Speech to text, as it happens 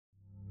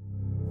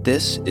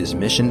This is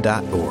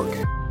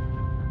Mission.org.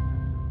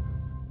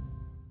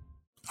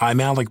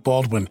 I'm Alec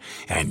Baldwin,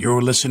 and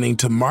you're listening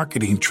to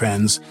Marketing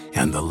Trends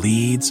and the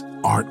Leads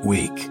Aren't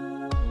Weak.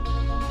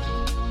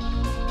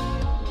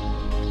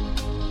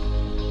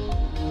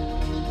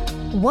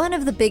 One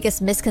of the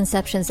biggest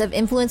misconceptions of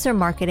influencer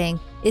marketing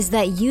is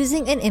that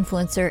using an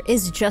influencer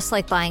is just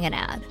like buying an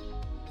ad.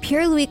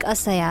 Pierre-Louis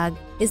Assayag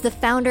is the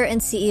founder and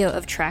CEO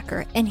of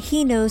Tracker, and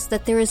he knows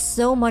that there is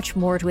so much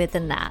more to it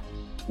than that.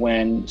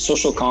 When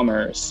social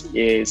commerce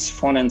is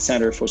front and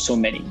center for so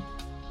many,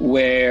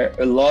 where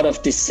a lot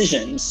of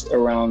decisions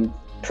around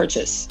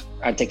purchase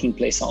are taking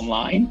place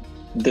online,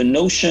 the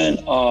notion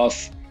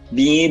of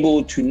being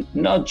able to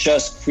not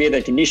just create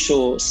that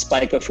initial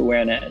spike of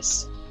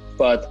awareness,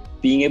 but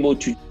being able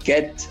to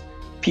get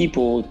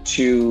people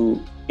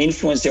to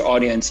influence their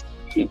audience,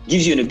 it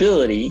gives you an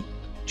ability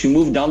to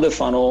move down the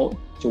funnel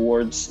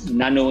towards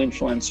nano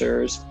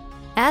influencers.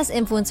 As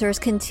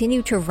influencers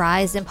continue to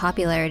rise in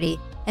popularity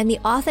and the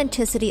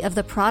authenticity of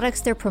the products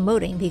they're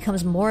promoting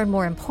becomes more and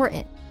more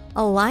important,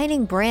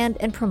 aligning brand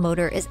and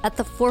promoter is at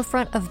the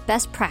forefront of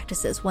best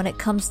practices when it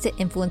comes to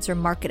influencer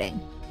marketing.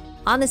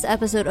 On this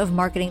episode of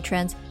Marketing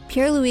Trends,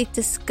 Pierre-Louis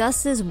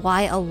discusses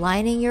why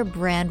aligning your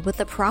brand with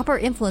the proper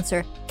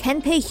influencer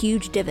can pay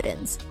huge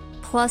dividends.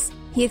 Plus,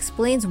 he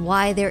explains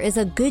why there is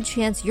a good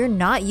chance you're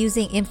not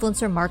using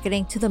influencer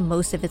marketing to the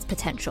most of its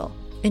potential.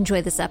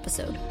 Enjoy this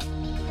episode.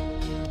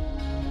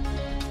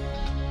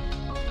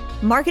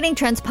 Marketing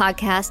Trends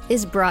Podcast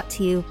is brought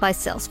to you by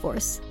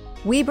Salesforce.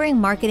 We bring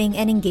marketing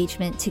and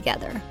engagement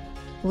together.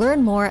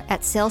 Learn more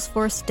at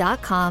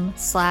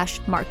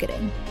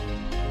salesforce.com/marketing.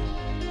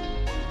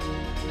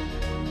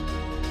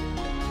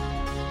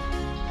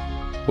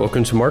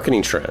 Welcome to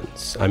Marketing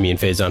Trends. I'm Ian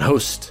Faison,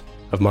 host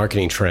of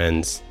Marketing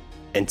Trends.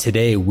 And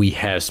today we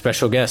have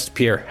special guest,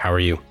 Pierre. How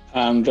are you?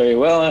 I'm very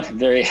well.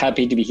 Very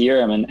happy to be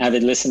here. I'm an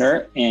avid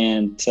listener,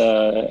 and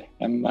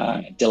I'm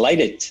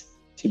delighted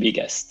to be a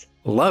guest.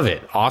 Love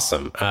it.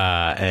 Awesome.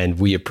 And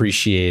we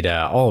appreciate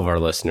all of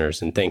our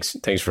listeners, and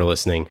thanks for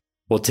listening.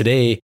 Well,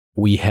 today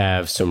we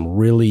have some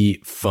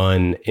really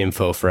fun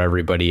info for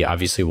everybody.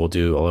 Obviously, we'll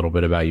do a little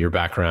bit about your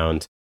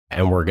background,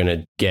 and we're going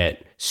to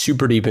get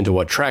super deep into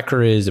what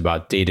Tracker is,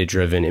 about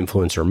data-driven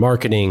influencer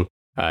marketing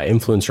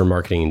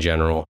in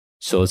general.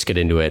 So let's get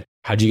into it.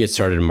 How'd you get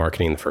started in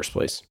marketing in the first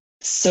place?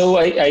 So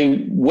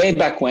I way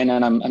back when,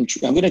 and I'm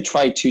going to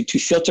try to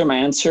filter my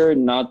answer,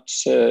 not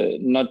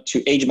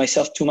to age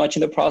myself too much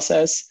in the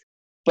process.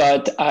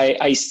 But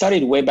I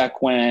started way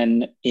back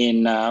when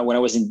I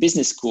was in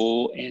business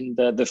school, and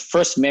the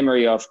first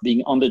memory of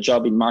being on the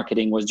job in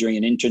marketing was during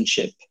an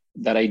internship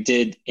that I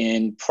did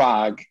in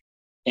Prague.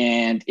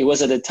 And it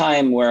was at a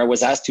time where I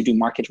was asked to do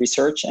market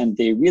research, and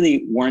there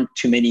really weren't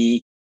too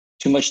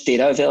much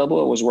data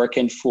available. I was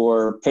working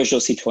for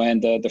Peugeot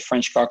Citroën, the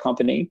French car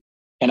company.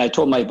 And I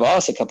told my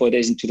boss a couple of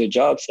days into the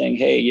job saying,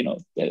 hey,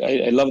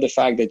 I love the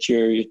fact that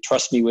you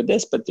trust me with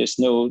this, but I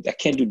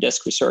can't do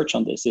desk research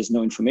on this. There's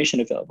no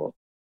information available.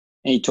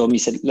 And he told me, he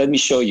said, let me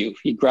show you.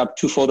 He grabbed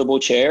 2 foldable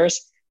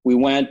chairs. We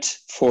went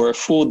for a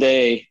full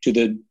day to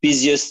the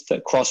busiest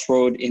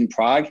crossroad in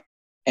Prague,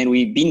 and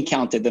we bean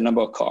counted the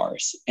number of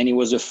cars. And it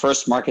was the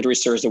first market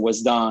research that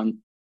was done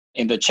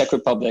in the Czech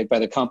Republic by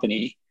the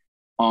company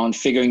on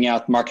figuring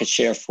out market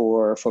share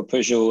for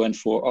Peugeot and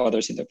for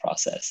others in the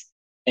process.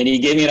 And he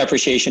gave me an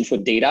appreciation for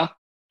data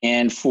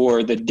and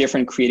for the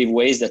different creative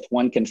ways that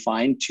one can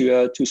find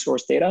to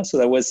source data. So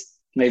that was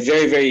my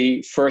very,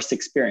 very first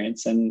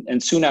experience.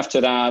 And soon after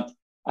that,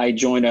 I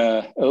joined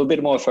a little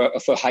bit more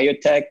of a higher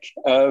tech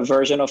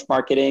version of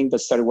marketing,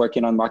 but started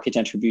working on market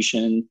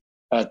attribution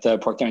at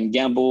Procter &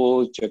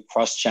 Gamble, to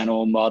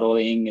cross-channel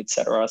modeling, et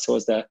cetera. So I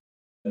was the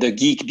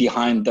geek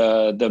behind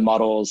the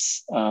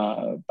models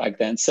back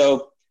then.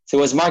 So it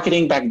was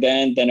marketing back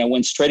then. Then I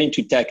went straight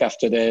into tech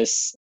after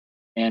this.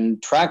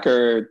 And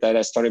Tracker, that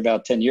I started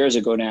about 10 years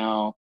ago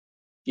now,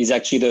 is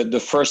actually the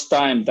first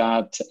time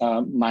that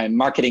my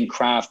marketing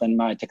craft and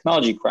my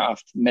technology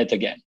craft met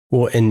again.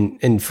 Well,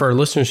 and for our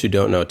listeners who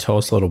don't know, tell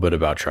us a little bit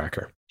about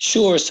Tracker.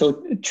 Sure.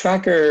 So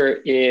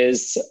Tracker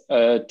is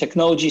a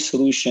technology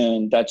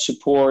solution that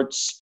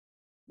supports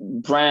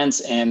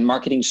brands and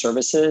marketing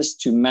services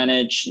to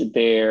manage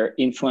their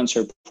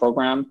influencer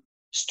program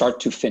start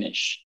to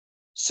finish.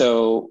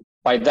 So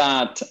by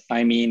that,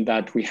 I mean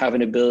that we have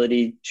an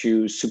ability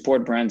to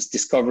support brands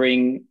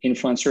discovering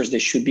influencers they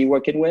should be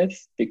working with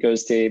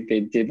because they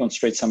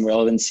demonstrate some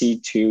relevancy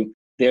to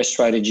their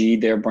strategy,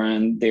 their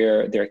brand,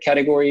 their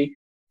category,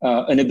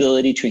 an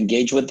ability to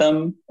engage with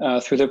them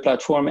through their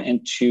platform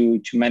and to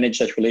manage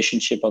that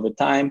relationship all the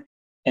time.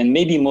 And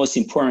maybe most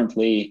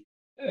importantly,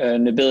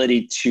 an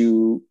ability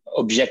to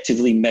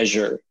objectively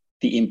measure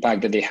the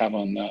impact that they have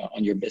on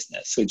your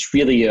business. So it's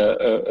really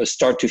a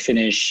start to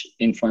finish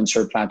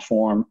influencer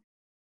platform.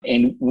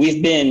 And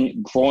we've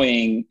been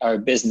growing our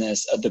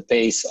business at the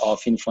pace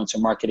of influencer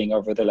marketing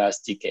over the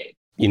last decade.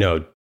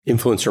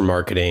 Influencer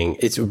marketing,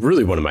 it's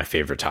really one of my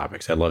favorite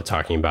topics. I love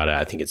talking about it.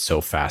 I think it's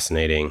so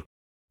fascinating.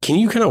 Can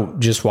you kind of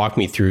just walk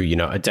me through,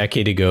 a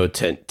decade ago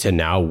to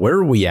now, where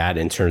are we at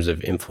in terms of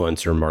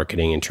influencer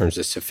marketing, in terms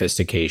of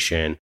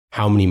sophistication?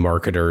 How many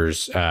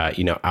marketers,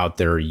 out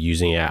there are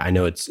using it? I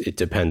know it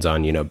depends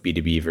on,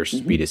 B2B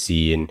versus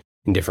B2C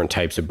and different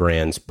types of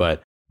brands,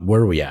 but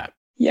where are we at?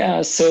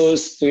 Yeah, so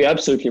you're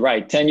absolutely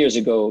right. 10 years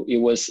ago, it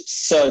was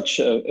such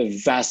a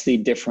vastly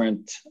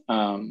different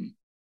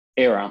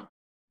era.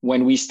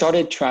 When we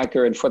started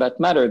Tracker, and for that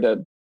matter,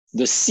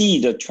 the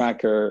seed of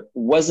Tracker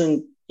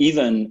wasn't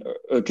even,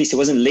 or at least it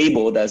wasn't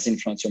labeled as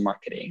influencer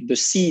marketing. The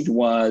seed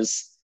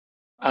was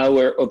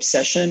our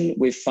obsession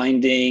with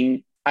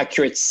finding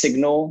accurate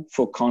signal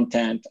for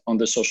content on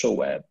the social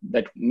web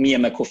that me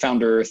and my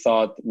co-founder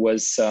thought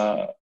was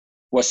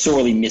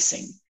sorely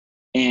missing.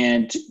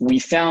 And we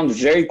found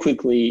very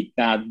quickly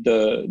that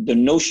the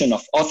notion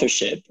of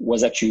authorship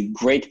was actually a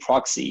great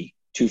proxy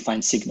to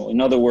find signal.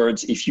 In other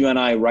words, if you and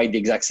I write the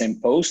exact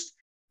same post,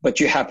 but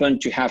you happen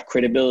to have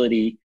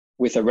credibility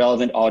with a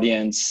relevant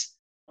audience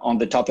on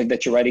the topic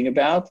that you're writing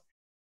about,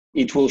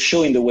 it will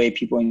show in the way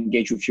people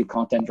engage with your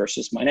content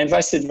versus mine, and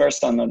vice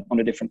versa on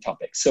a different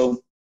topic.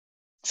 So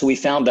we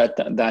found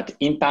that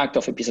impact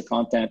of a piece of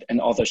content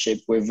and authorship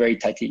were very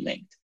tightly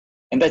linked.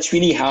 And that's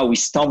really how we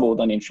stumbled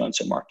on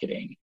influencer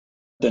marketing.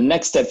 The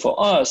next step for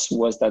us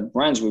was that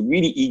brands were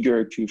really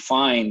eager to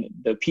find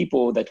the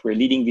people that were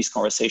leading these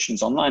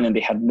conversations online, and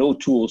they had no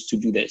tools to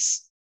do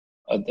this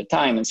at the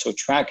time. And so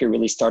Tracker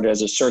really started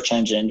as a search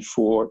engine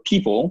for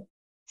people,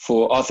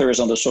 for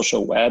authors on the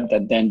social web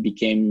that then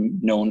became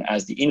known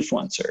as the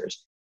influencers.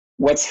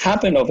 What's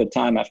happened over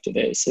time after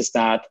this is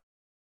that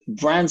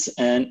brands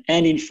and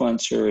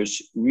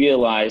influencers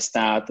realized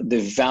that the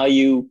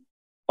value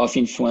of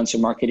influencer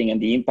marketing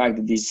and the impact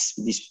that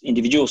these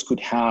individuals could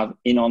have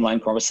in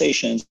online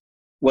conversations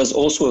was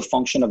also a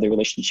function of their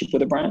relationship with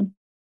the brand.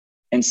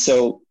 And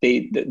so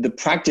the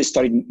practice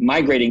started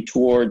migrating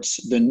towards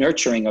the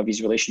nurturing of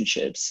these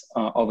relationships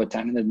over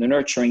time, and the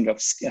nurturing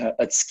of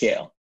at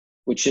scale,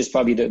 which is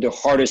probably the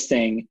hardest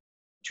thing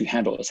to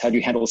handle. Is how do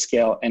you handle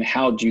scale, and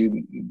how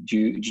do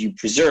you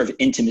preserve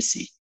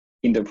intimacy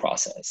in the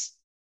process?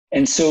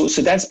 And so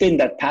that's been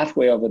that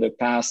pathway over the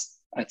past,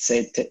 I'd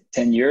say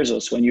 10 years or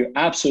so. And you're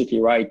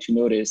absolutely right to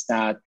notice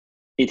that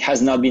it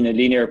has not been a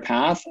linear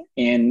path,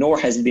 and nor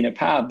has it been a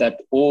path that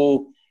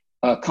all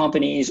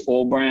companies,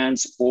 all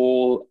brands,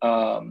 all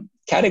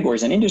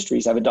categories and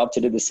industries have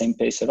adopted at the same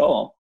pace at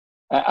all.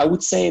 I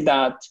would say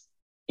that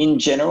in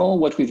general,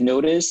 what we've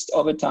noticed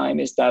over time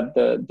is that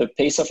the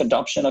pace of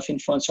adoption of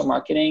influencer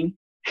marketing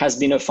has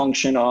been a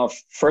function of,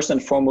 first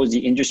and foremost, the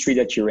industry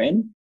that you're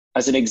in.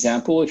 As an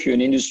example, if you're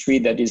an industry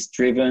that is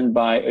driven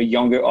by a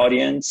younger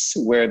audience,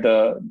 where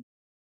the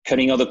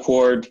cutting of the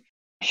cord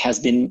has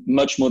been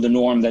much more the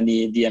norm than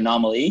the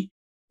anomaly,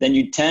 then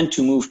you tend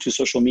to move to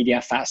social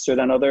media faster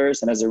than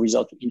others, and as a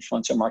result of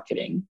influencer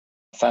marketing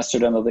faster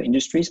than other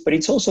industries. But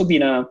it's also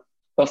been a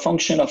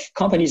function of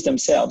companies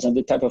themselves and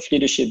the type of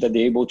leadership that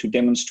they're able to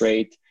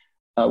demonstrate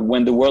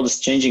when the world is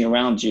changing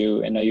around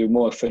you, and you're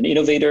more of an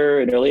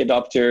innovator, an early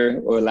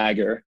adopter, or a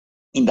lagger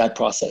in that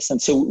process.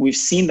 And so we've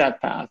seen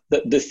that path.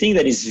 The thing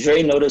that is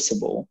very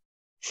noticeable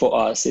for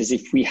us is,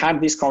 if we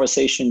had this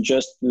conversation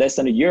just less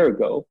than a year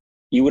ago,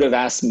 you would have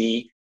asked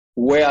me,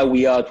 where are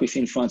we at with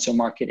influencer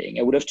marketing?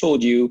 I would have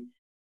told you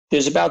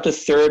there's about a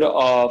third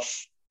of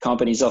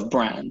companies, of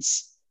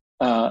brands,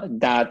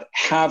 that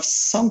have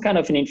some kind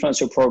of an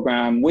influencer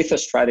program with a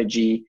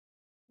strategy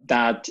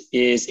that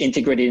is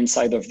integrated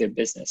inside of their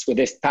business, where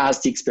they've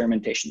passed the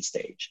experimentation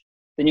stage.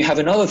 Then you have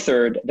another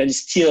third that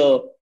is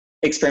still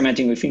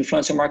experimenting with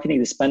influencer marketing.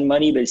 They spend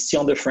money, but it's still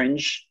on the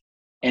fringe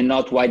and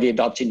not widely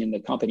adopted in the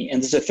company.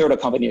 And there's a third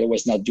of company that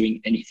was not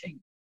doing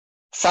anything.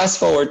 Fast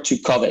forward to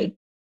COVID.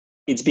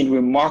 It's been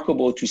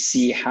remarkable to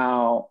see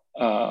how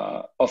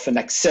of an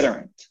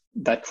accelerant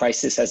that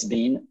crisis has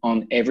been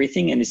on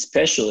everything, and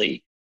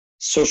especially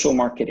social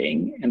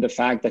marketing, and the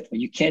fact that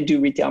when you can't do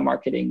retail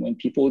marketing, when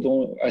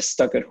people are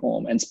stuck at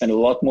home and spend a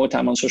lot more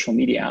time on social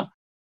media,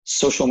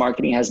 social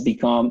marketing has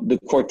become the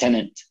core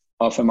tenet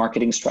of a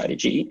marketing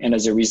strategy. And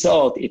as a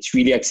result, it's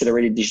really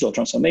accelerated digital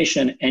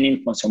transformation and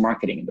influencer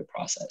marketing in the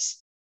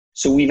process.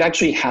 So we've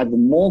actually had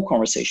more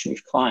conversation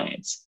with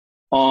clients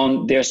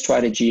on their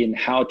strategy and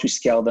how to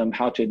scale them,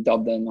 how to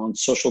adopt them, on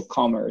social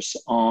commerce,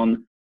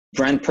 on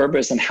brand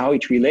purpose, and how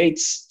it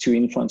relates to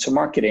influencer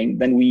marketing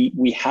than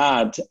we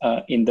had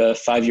in the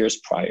 5 years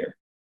prior.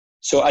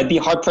 So I'd be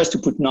hard pressed to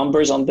put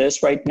numbers on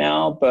this right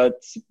now,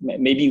 but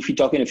maybe if we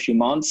talk in a few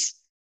months,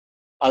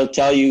 I'll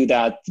tell you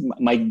that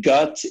my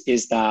gut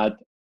is that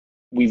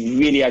we've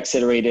really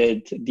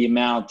accelerated the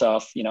amount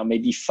of,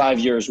 maybe 5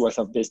 years worth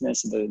of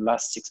business in the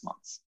last 6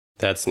 months.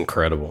 That's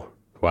incredible.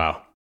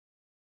 Wow.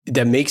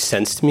 That makes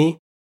sense to me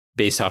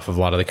based off of a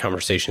lot of the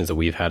conversations that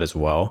we've had as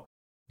well.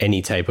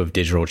 Any type of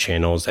digital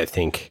channels, I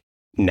think,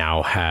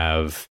 now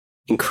have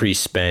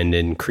increased spend,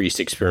 increased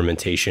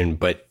experimentation.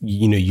 But,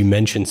 you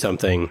mentioned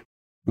something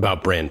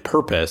about brand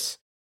purpose.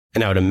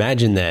 And I would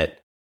imagine that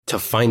to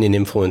find an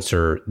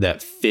influencer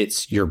that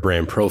fits your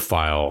brand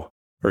profile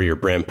or your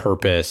brand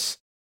purpose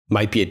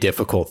might be a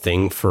difficult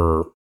thing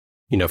for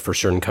for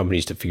certain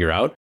companies to figure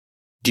out.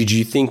 Did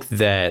you think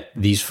that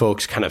these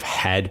folks kind of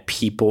had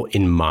people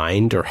in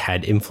mind or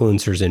had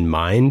influencers in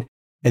mind?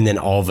 And then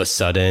all of a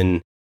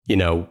sudden,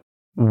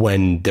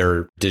 when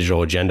their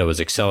digital agenda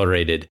was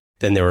accelerated,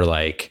 then they were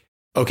like,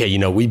 okay,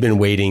 we've been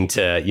waiting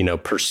to,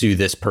 pursue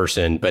this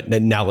person, but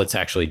now let's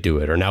actually do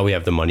it. Or now we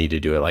have the money to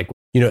do it. Like,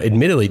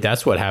 admittedly,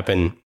 that's what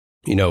happened,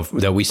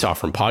 that we saw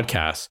from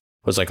podcasts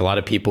was like a lot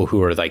of people who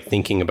were like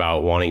thinking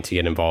about wanting to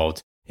get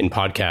involved in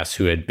podcasts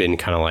who had been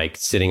kind of like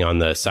sitting on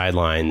the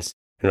sidelines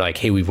and they're like,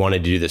 hey, we've wanted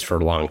to do this for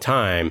a long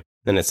time.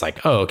 Then it's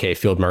like, oh, okay,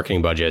 field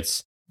marketing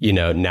budgets,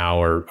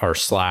 now are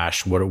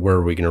slashed. Where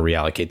are we going to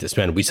reallocate the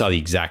spend? We saw the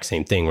exact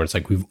same thing where it's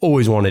like, we've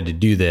always wanted to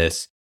do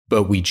this,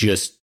 but we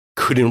just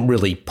couldn't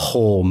really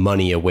pull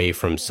money away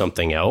from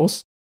something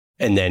else.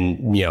 And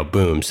then,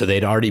 boom. So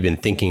they'd already been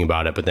thinking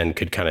about it, but then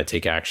could kind of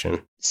take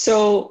action.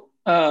 So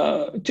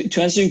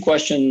to answer your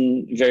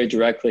question very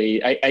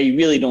directly, I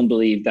really don't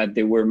believe that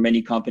there were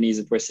many companies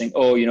that were saying,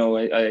 oh,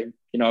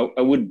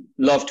 I would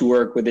love to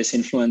work with this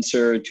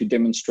influencer to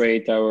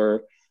demonstrate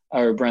our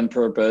brand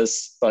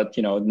purpose, but,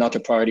 not a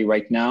priority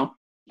right now.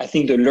 I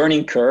think the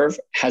learning curve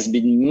has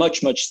been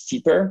much, much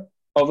steeper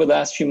over the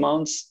last few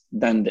months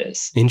than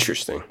this.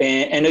 Interesting.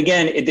 And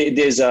again,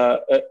 there's a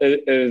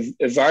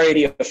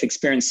variety of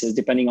experiences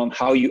depending on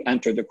how you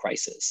enter the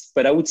crisis.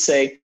 But I would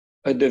say,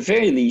 at the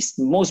very least,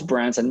 most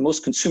brands and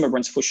most consumer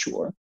brands for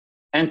sure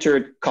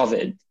entered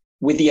COVID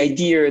with the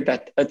idea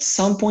that at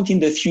some point in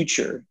the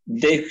future,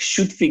 they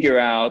should figure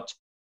out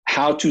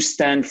how to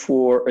stand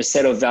for a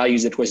set of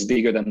values that was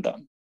bigger than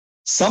them.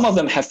 Some of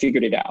them have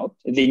figured it out.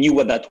 They knew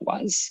what that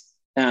was,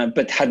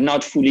 but had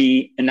not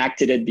fully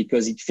enacted it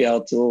because it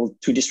felt a little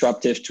too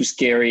disruptive, too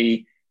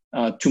scary,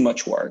 too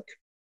much work.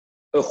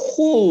 A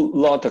whole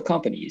lot of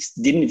companies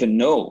didn't even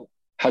know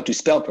how to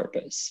spell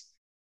purpose.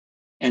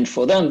 And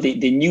for them,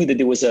 they knew that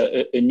there was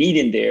a need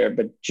in there,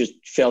 but just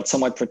felt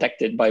somewhat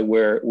protected by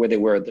where they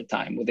were at the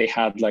time, where they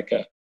had like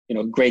a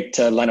great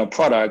line of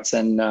products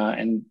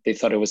and they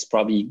thought it was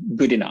probably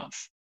good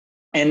enough.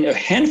 And a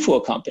handful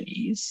of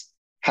companies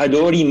had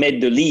already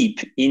made the leap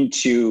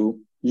into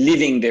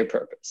living their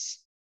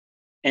purpose.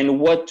 And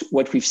what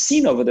we've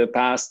seen over the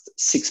past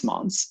 6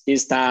 months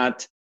is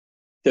that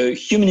the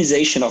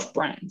humanization of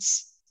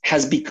brands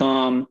has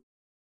become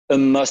a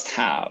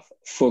must-have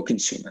for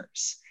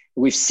consumers.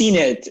 We've seen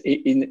it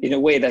in a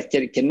way that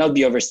cannot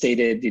be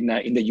overstated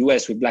in the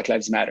US with Black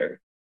Lives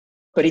Matter.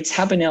 But it's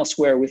happened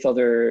elsewhere with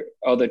other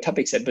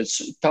topics, but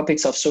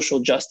topics of social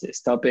justice,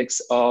 topics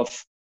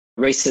of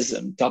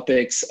racism,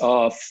 topics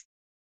of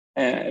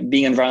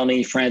being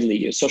environmentally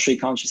friendly, socially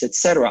conscious,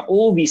 etc.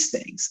 All these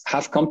things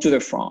have come to the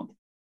front.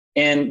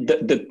 And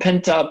the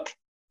pent-up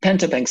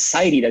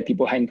anxiety that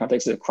people had in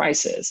context of the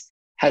crisis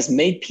has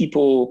made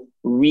people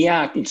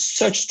react in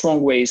such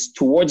strong ways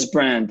towards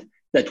brand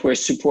that were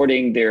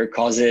supporting their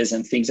causes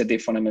and things that they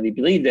fundamentally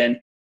believed in.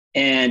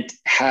 And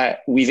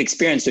we've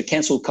experienced the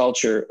cancel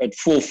culture at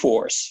full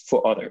force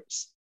for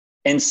others.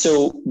 And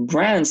so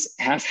brands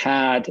have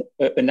had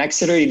an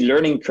accelerated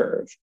learning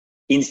curve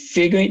in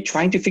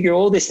trying to figure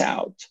all this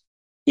out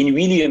in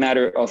really a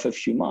matter of a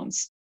few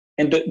months.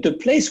 And the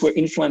place where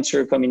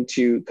influencer come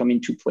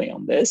into play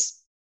on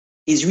this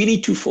is really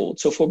twofold.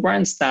 So for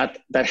brands that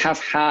have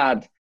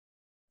had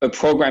a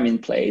program in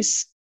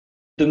place,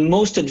 the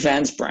most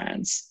advanced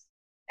brands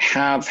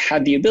have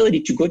had the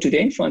ability to go to the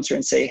influencer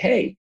and say,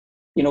 hey,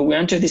 we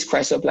enter this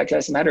crisis of Black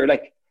Lives Matter.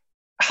 Like,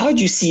 how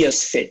do you see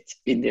us fit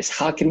in this?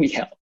 How can we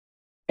help?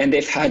 And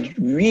they've had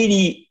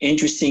really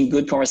interesting,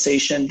 good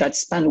conversation that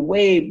span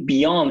way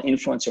beyond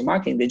influencer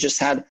marketing. They just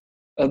had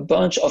a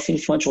bunch of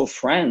influential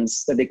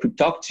friends that they could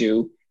talk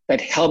to that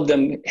help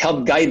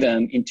guide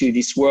them into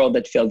this world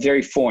that felt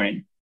very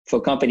foreign for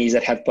companies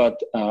that had put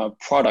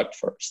product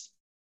first.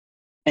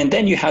 And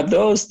then you had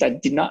those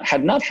that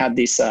had not had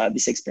this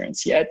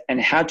experience yet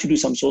and had to do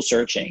some soul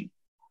searching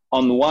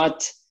on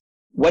what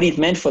it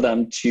meant for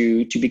them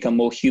to become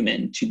more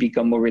human, to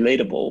become more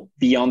relatable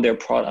beyond their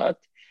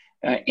product.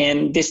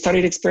 And they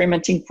started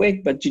experimenting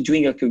quick, but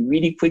doing like a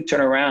really quick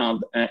turnaround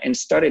and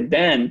started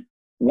then,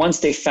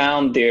 once they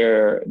found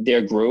their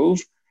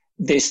groove,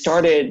 they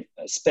started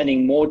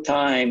spending more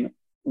time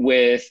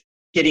with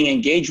getting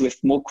engaged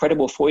with more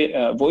credible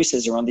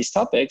voices around these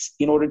topics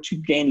in order to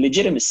gain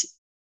legitimacy.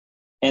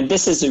 And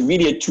this is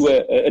really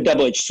a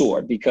double-edged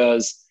sword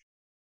because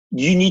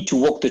you need to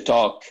walk the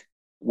talk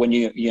when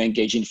you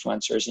engage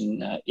influencers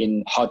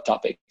in hot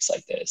topics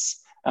like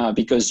this,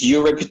 because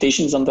your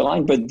reputation is on the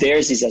line, but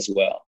theirs is as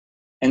well.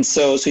 And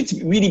so it's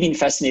really been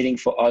fascinating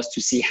for us to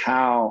see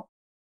how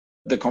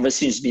the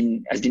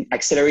conversation has been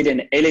accelerated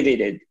and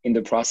elevated in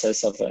the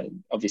process of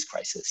this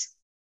crisis.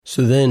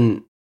 So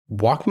then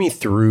walk me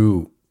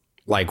through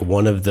like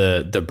one of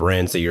the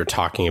brands that you're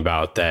talking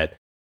about that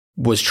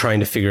was trying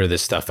to figure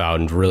this stuff out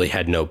and really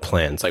had no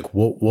plans. Like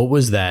what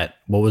was that?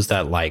 What was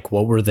that like?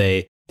 What were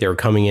they were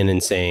coming in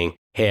and saying,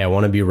 hey, I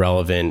want to be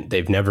relevant.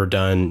 They've never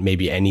done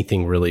maybe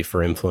anything really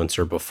for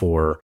influencer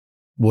before.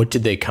 What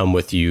did they come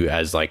with you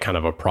as like kind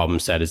of a problem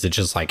set? Is it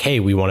just like, hey,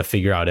 we want to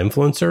figure out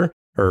influencer?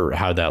 or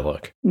how'd that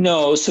look?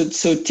 No.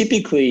 So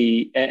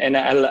typically, and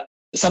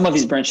some of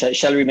these brands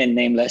shall remain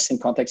nameless in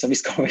context of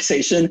this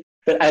conversation,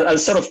 but I'll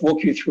sort of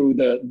walk you through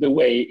the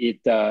way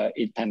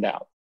it panned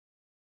out.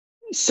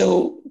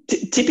 So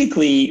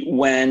typically,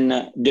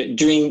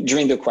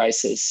 during the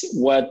crisis,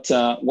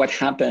 what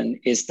happened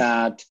is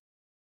that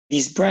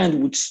these brands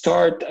would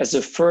start as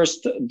the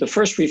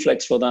first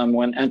reflex for them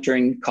when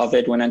entering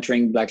COVID, when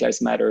entering Black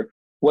Lives Matter,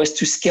 was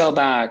to scale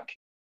back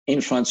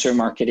influencer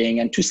marketing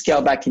and to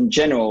scale back in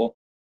general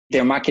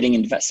their marketing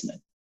investment.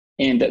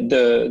 And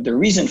the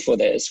reason for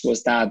this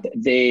was that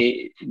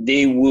they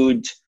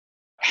would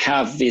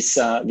have this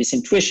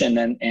intuition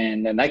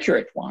and an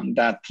accurate one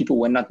that people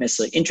were not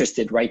necessarily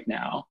interested right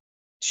now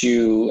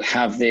to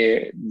have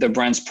the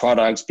brand's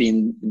products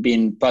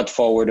being put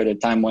forward at a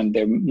time when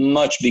they're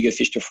much bigger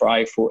fish to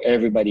fry for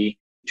everybody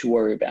to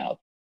worry about.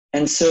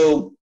 And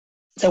so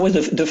that was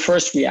the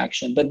first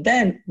reaction. But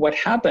then what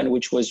happened,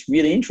 which was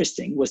really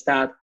interesting, was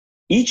that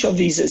each of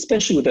these,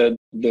 especially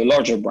the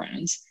larger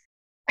brands,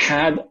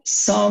 had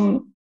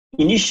some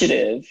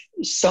initiative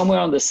somewhere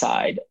on the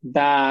side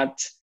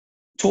that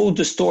told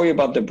the story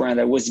about the brand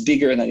that was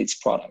bigger than its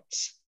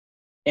products.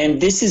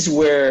 And this is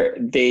where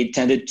they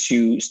tended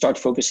to start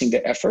focusing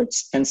their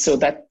efforts. And so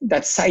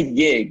that side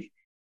gig,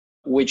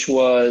 which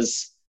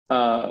was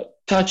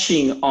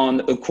touching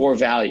on a core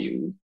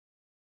value,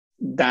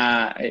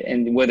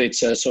 and whether it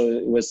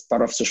was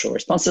part of social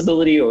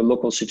responsibility or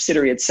local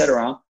subsidiary, et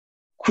cetera,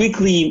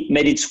 quickly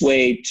made its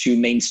way to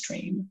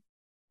mainstream.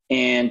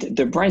 And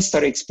the brand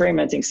started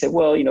experimenting, said,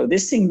 well,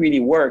 this thing really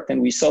worked.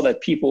 And we saw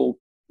that people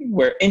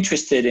were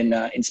interested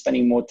in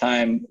spending more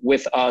time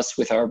with us,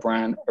 with our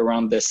brand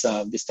around this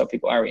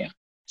topical area.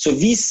 So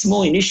these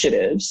small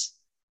initiatives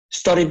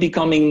started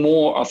becoming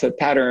more of a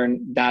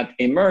pattern that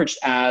emerged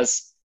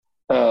as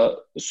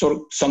sort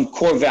of some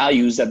core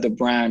values that the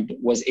brand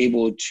was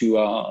able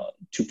to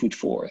put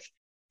forth.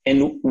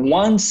 And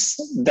once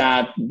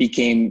that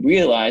became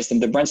realized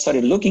and the brand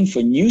started looking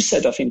for new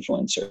set of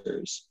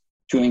influencers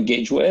to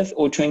engage with,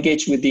 or to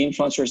engage with the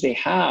influencers they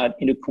had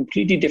in a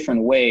completely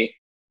different way,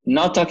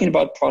 not talking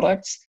about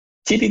products,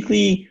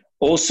 typically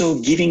also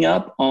giving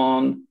up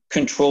on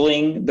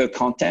controlling the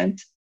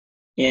content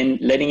and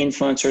letting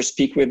influencers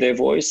speak with their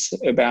voice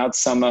about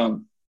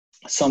some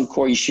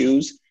core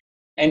issues.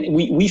 And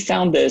we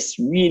found this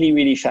really,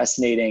 really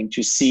fascinating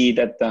to see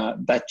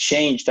that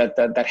change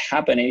that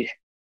happened.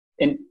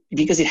 And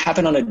because it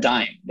happened on a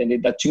dime,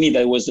 and that to me,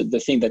 that was the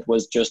thing that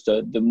was just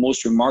the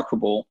most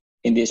remarkable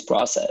in this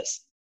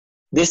process.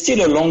 There's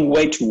still a long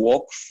way to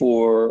walk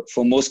for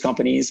most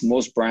companies,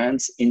 most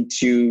brands,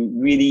 into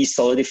really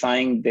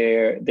solidifying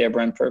their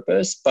brand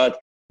purpose. But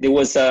there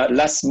was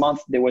last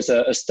month, there was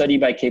a study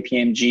by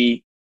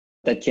KPMG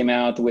that came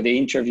out where they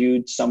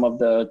interviewed some of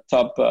the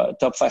top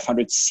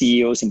 500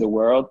 CEOs in the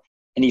world.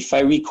 And if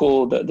I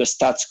recall the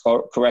stats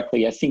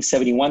correctly, I think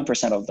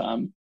 71% of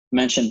them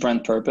mentioned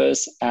brand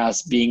purpose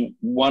as being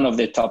one of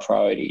their top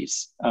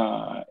priorities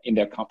in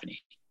their company,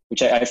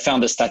 which I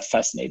found the stat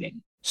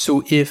fascinating.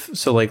 So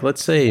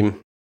let's say,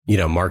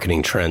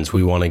 Marketing Trends,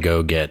 we want to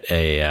go get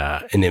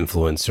an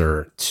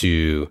influencer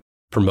to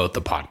promote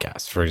the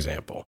podcast, for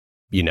example.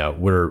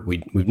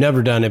 We've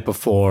never done it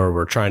before.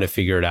 We're trying to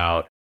figure it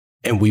out.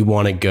 And we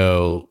want to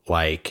go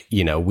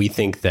we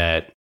think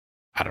that,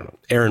 I don't know,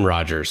 Aaron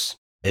Rodgers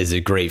is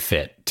a great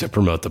fit to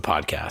promote the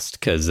podcast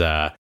because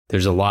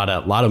there's a lot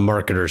of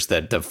marketers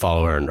that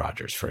follow Aaron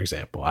Rodgers, for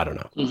example. I don't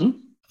know. Mm-hmm.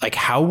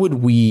 How would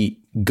we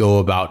go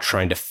about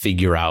trying to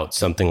figure out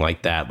something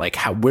like that?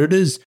 Where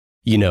does,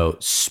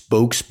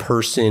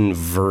 spokesperson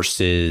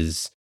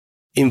versus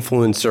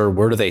influencer,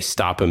 where do they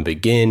stop and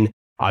begin?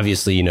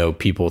 Obviously,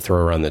 people throw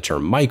around the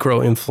term micro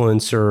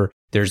influencer.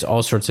 There's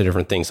all sorts of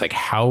different things.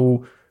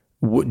 How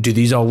do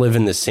these all live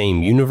in the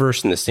same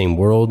universe, in the same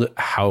world?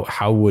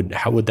 How would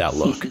that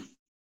look?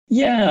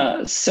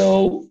 Yeah.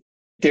 So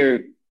there are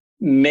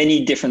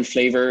many different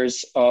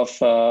flavors of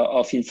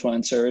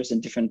influencers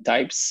and different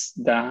types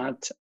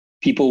that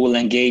people will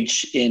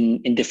engage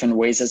in different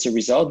ways as a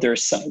result.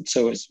 There's some,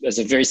 so as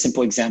a very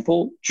simple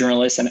example,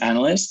 journalists and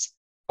analysts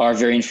are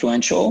very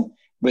influential,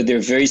 but they're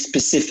very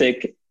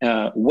specific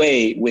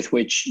way with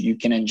which you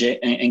can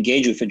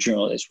engage with a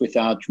journalist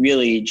without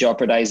really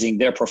jeopardizing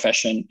their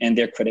profession and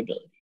their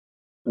credibility,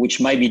 which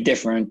might be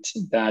different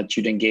that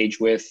you'd engage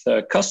with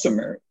a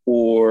customer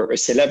or a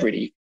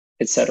celebrity,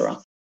 etc.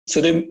 So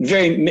there are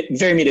very,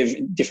 very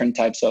many different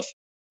types of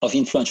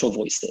influential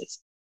voices.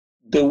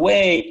 The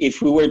way,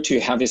 if we were to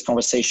have this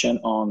conversation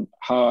on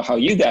how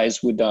you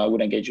guys would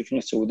engage with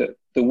you, so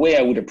the way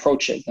I would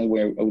approach it and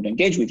where I would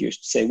engage with you is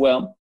to say,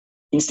 well,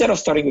 instead of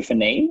starting with a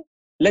name,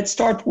 let's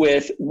start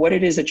with what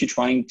it is that you're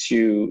trying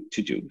to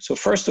do. So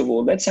first of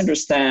all, let's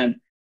understand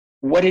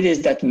what it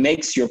is that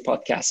makes your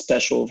podcast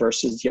special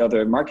versus the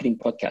other marketing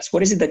podcasts.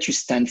 What is it that you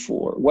stand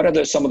for? What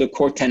are some of the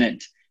core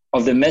tenets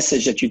of the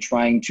message that you're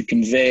trying to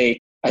convey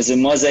as a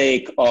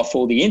mosaic of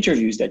all the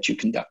interviews that you're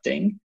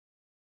conducting?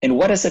 And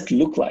what does that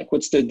look like?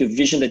 What's the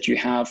vision that you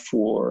have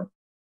for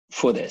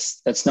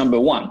this? That's number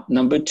one.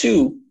 Number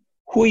two,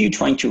 who are you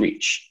trying to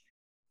reach?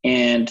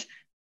 And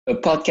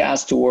a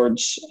podcast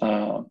towards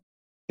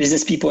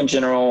business people in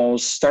general,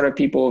 startup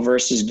people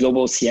versus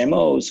global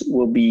CMOs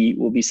will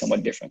be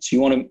somewhat different. So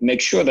you want to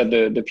make sure that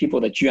the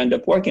people that you end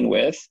up working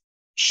with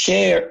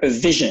share a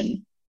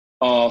vision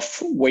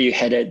of where you're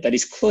headed that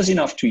is close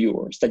enough to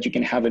yours that you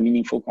can have a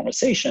meaningful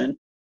conversation,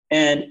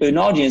 and an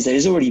audience that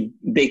is already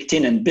baked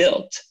in and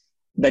built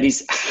that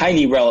is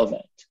highly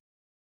relevant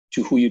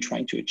to who you're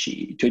trying to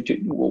achieve, to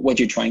what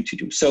you're trying to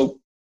do. So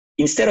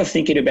instead of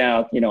thinking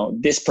about,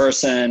 this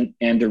person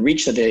and the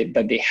reach that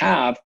they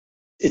have,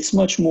 it's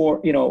much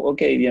more,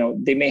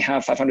 they may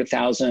have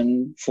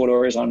 500,000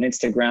 followers on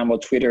Instagram or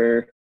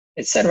Twitter,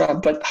 etc.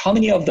 But how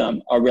many of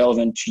them are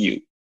relevant to you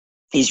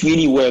is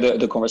really where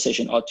the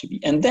conversation ought to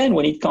be. And then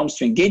when it comes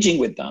to engaging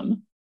with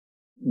them,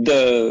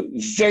 the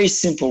very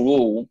simple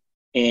rule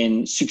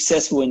in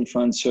successful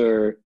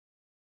influencer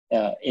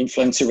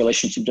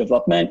relationship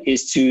development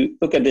is to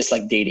look at this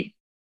like dating.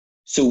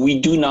 So we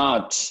do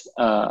not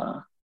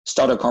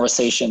start a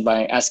conversation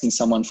by asking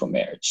someone for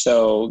marriage.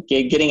 So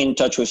getting in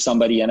touch with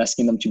somebody and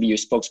asking them to be your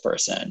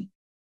spokesperson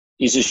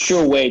is a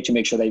sure way to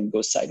make sure that it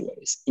goes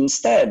sideways.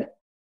 Instead,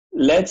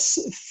 let's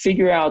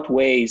figure out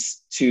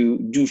ways to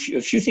do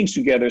a few things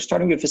together,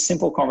 starting with a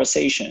simple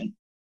conversation,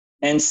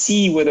 and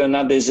see whether or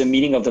not there's a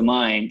meeting of the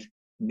mind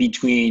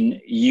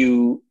between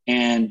you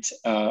and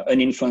an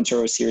influencer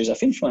or a series of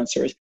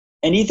influencers.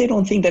 And if they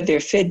don't think that they're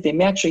fit, they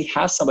may actually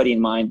have somebody in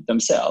mind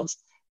themselves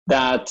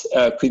that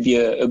could be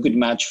a good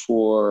match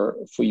for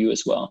you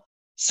as well.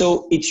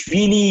 So it's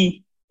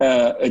really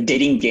a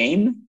dating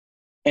game.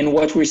 And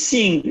what we're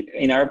seeing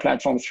in our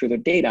platform through the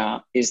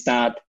data is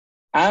that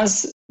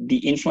as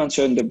the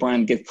influencer and the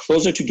brand get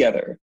closer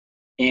together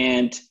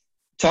and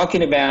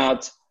talking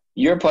about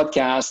your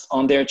podcast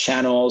on their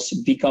channels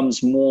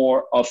becomes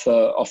more of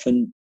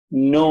a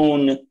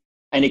known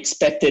and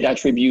expected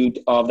attribute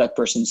of that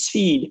person's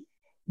feed,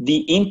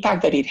 the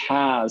impact that it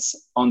has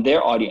on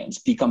their audience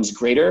becomes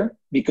greater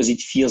because it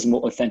feels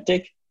more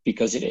authentic,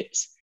 because it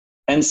is.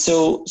 And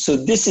so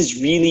this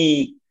is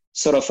really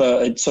sort of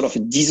a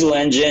diesel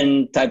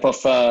engine type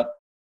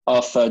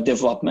of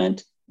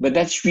development, but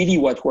that's really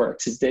what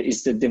works. Is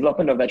the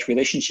development of that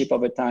relationship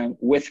over time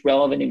with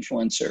relevant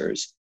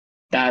influencers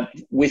that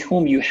with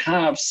whom you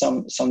have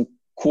some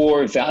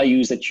core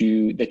values that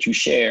you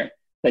share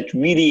that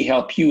really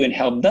help you and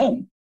help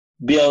them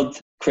build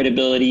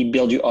credibility,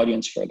 build your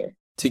audience further.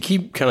 To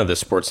keep kind of the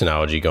sports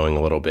analogy going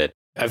a little bit,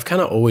 I've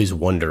kind of always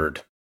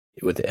wondered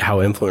with how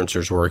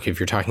influencers work, if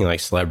you're talking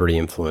like celebrity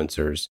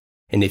influencers,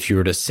 and if you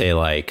were to say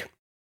like,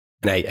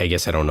 and I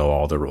guess I don't know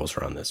all the rules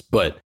around this,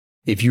 but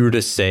if you were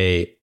to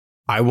say,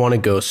 I want to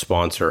go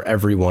sponsor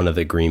every one of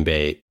the Green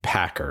Bay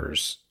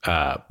Packers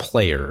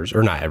players,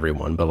 or not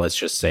everyone, but let's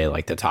just say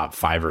like the top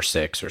 5 or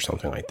 6 or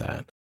something like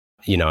that,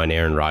 and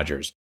Aaron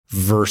Rodgers,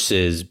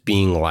 versus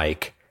being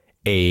like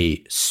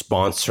a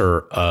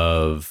sponsor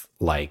of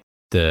like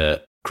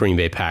the Green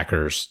Bay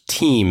Packers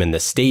team and the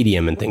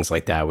stadium and things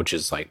like that, which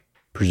is like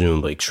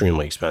presumably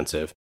extremely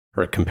expensive,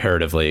 or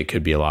comparatively, it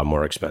could be a lot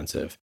more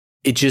expensive.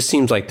 It just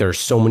seems like there's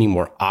so many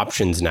more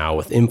options now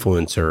with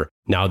influencer,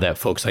 now that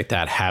folks like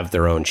that have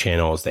their own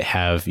channels, they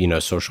have,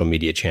 social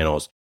media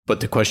channels.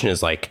 But the question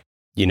is like,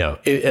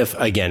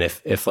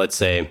 if let's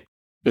say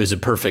it was a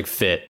perfect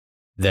fit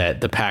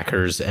that the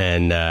Packers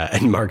and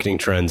marketing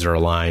trends are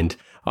aligned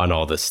on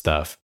all this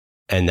stuff,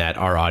 and that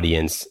our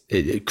audience,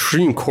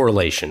 extreme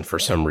correlation for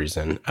some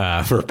reason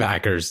for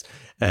Packers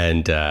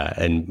and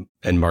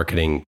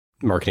marketing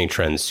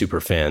trends,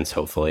 super fans,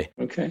 hopefully.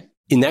 Okay.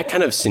 In that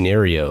kind of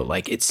scenario,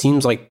 like it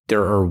seems like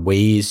there are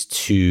ways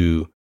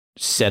to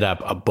set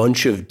up a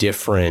bunch of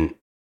different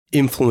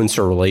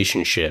influencer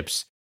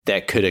relationships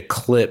that could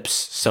eclipse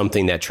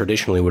something that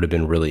traditionally would have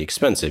been really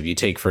expensive. You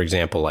take, for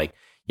example, like,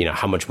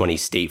 how much money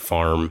State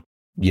Farm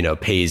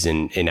pays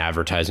in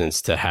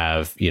advertisements to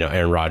have,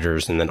 Aaron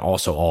Rodgers, and then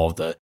also all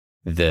of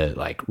the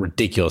like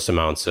ridiculous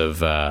amounts of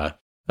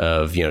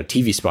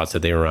TV spots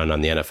that they run on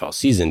the NFL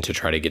season to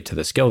try to get to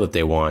the scale that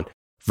they want,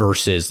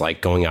 versus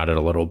like going at it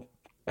a little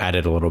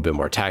bit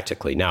more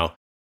tactically. Now,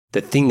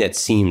 the thing that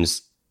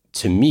seems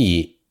to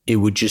me, it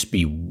would just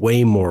be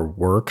way more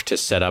work to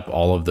set up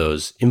all of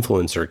those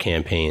influencer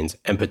campaigns,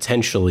 and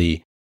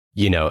potentially,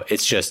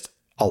 it's just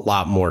a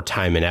lot more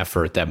time and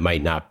effort that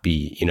might not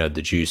be,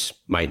 the juice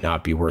might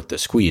not be worth the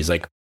squeeze.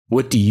 Like,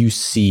 what do you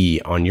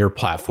see on your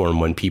platform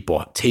when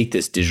people take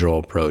this digital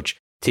approach,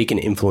 take an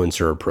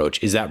influencer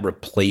approach? Is that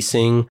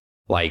replacing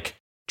like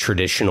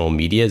traditional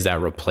media? Is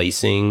that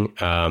replacing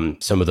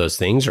some of those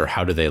things, or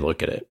how do they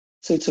look at it?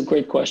 So it's a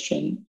great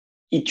question.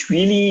 It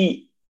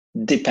really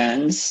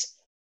depends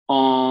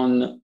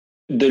on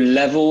the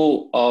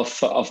level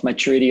of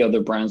maturity of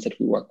the brands that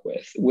we work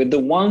with. With the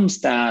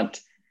ones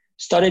that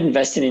started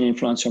investing in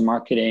influencer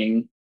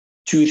marketing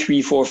 2,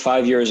 3, 4,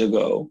 5 years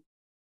ago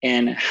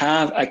and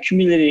have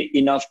accumulated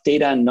enough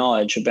data and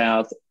knowledge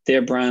about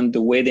their brand,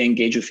 the way they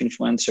engage with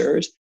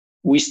influencers,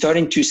 we're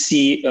starting to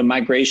see a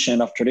migration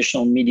of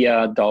traditional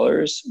media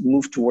dollars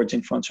move towards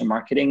influencer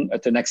marketing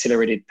at an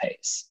accelerated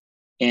pace.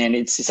 And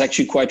it's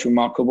actually quite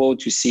remarkable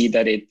to see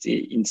that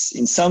in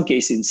some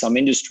cases, in some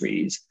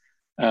industries,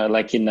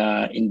 Like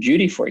in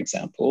beauty, for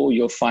example,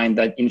 you'll find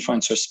that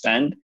influencer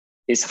spend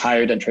is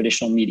higher than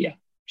traditional media,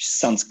 which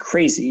sounds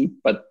crazy,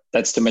 but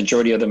that's the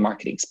majority of the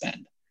marketing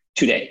spend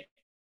today.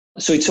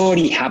 So it's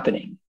already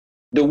happening.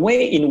 The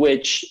way in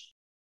which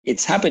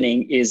it's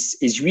happening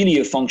is really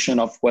a function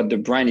of what the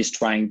brand is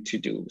trying to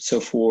do. So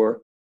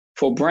for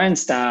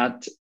brands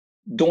that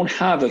don't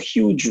have a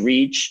huge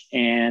reach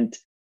and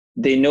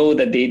they know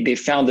that they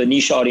found a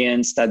niche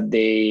audience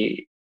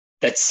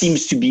that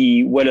seems to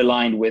be well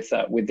aligned with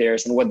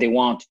theirs, and what they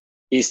want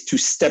is to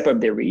step up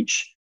their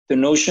reach. The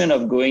notion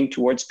of going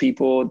towards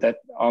people that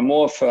are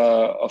more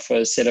of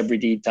a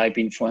celebrity type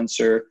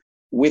influencer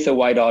with a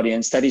wide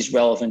audience that is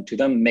relevant to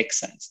them makes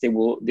sense. They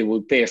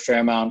will pay a fair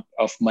amount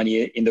of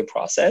money in the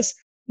process,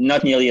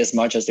 not nearly as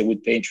much as they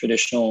would pay in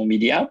traditional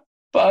media,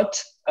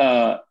 but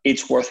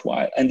it's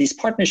worthwhile. And these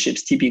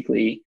partnerships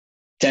typically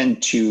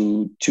tend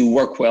to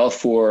work well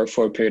for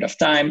a period of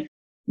time.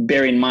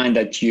 Bear in mind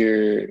that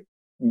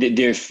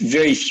there are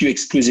very few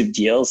exclusive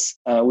deals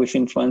with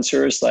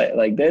influencers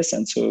like this,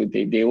 and so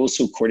they're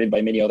also courted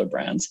by many other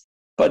brands.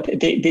 But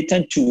they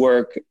tend to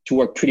work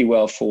pretty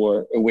well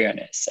for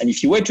awareness. And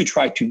if you were to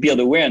try to build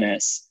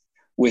awareness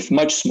with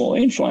much smaller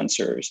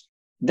influencers,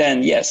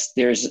 then yes,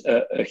 there's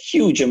a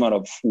huge amount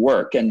of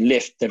work and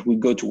lift that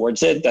would go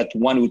towards it that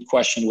one would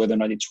question whether or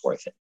not it's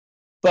worth it.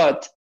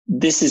 But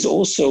this is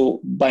also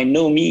by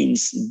no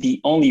means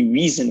the only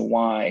reason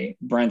why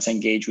brands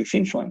engage with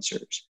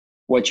influencers.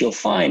 What you'll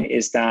find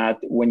is that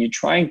when you're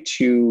trying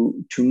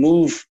to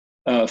move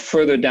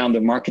further down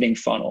the marketing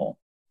funnel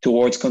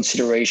towards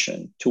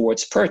consideration,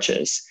 towards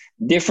purchase,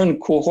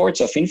 different cohorts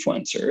of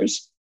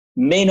influencers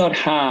may not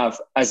have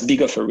as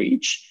big of a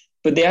reach,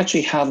 but they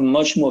actually have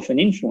much more of an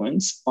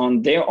influence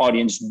on their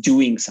audience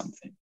doing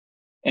something.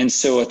 And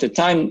so at a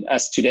time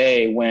as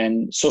today,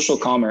 when social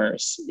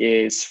commerce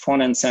is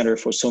front and center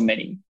for so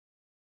many,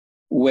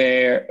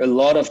 where a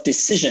lot of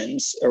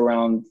decisions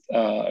around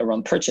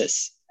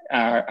purchase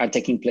are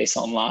taking place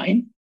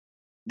online,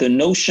 the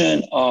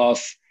notion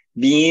of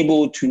being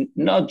able to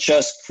not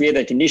just create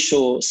that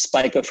initial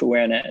spike of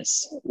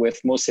awareness with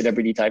most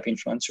celebrity type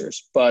influencers,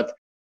 but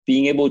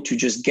being able to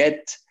just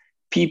get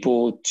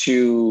people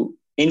to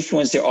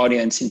influence their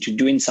audience into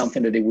doing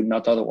something that they would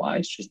not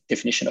otherwise, just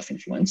definition of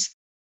influence,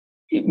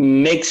 it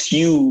makes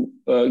you,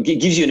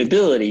 gives you an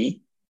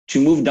ability to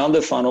move down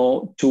the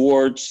funnel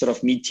towards sort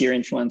of mid-tier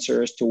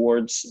influencers,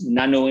 towards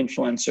nano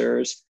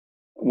influencers.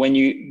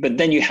 But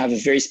then you have a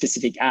very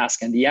specific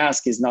ask, and the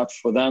ask is not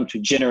for them to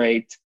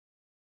generate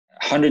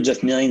hundreds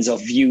of millions of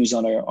views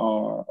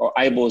or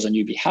eyeballs on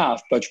your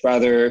behalf, but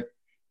rather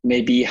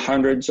maybe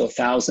hundreds or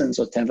thousands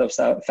or tens of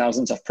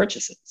thousands of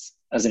purchases,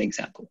 as an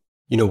example.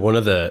 You know, one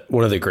of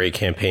the great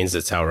campaigns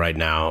that's out right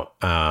now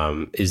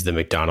is the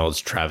McDonald's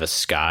Travis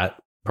Scott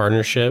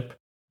partnership,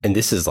 and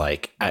this is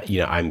like,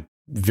 I'm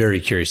very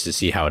curious to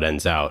see how it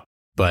ends out.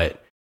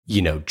 But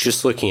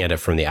just looking at it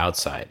from the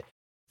outside,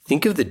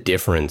 think of the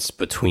difference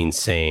between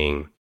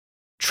saying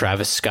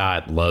Travis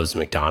Scott loves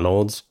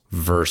McDonald's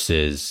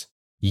versus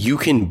you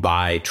can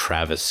buy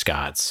Travis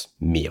Scott's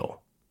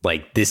meal.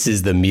 Like, this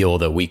is the meal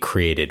that we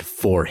created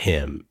for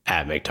him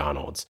at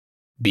McDonald's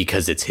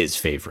because it's his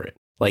favorite.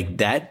 Like,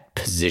 that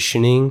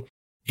positioning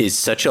is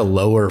such a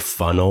lower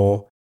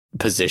funnel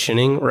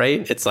positioning,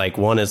 right? It's like,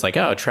 one is like,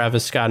 oh,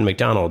 Travis Scott and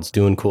McDonald's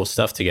doing cool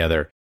stuff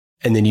together.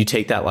 And then you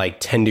take that like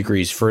 10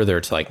 degrees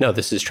further to like, no,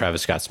 this is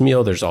Travis Scott's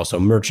meal. There's also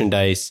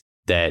merchandise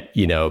that,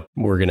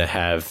 we're going to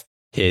have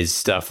his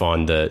stuff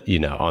on the,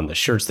 on the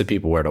shirts that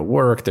people wear to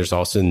work. There's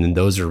also, and then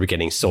those are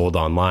getting sold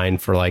online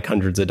for like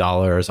hundreds of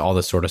dollars, all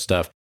this sort of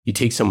stuff. You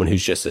take someone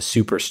who's just a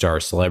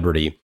superstar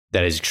celebrity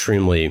that is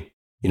extremely,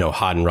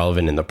 hot and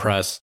relevant in the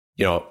press,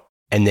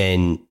 and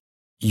then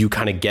you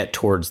kind of get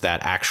towards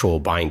that actual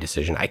buying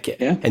decision.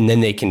 And then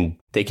they can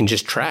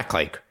just track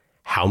like,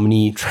 how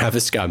many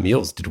Travis Scott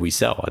meals did we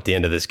sell at the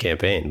end of this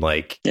campaign?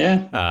 Like,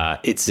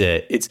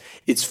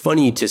 it's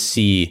funny to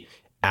see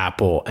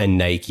Apple and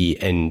Nike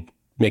and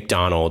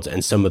McDonald's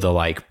and some of the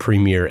like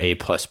premier A+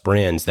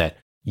 brands that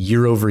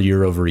year over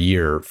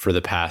year for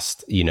the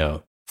past,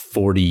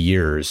 40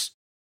 years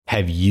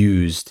have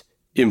used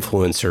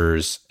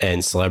influencers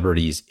and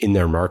celebrities in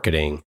their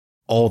marketing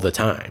all the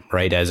time,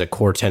 right? As a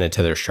core tenet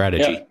to their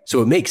strategy. Yeah.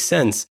 So it makes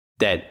sense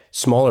that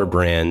smaller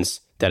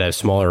brands that have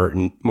smaller,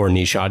 more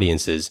niche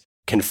audiences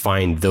can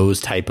find those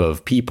type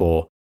of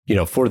people,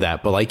 for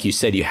that. But like you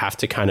said, you have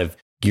to kind of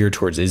gear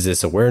towards, is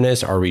this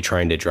awareness? Are we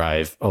trying to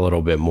drive a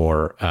little bit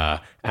more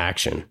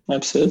action?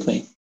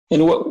 Absolutely.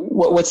 And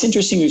what's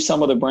interesting with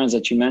some of the brands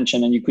that you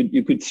mentioned, and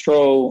you could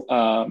throw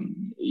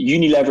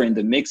Unilever in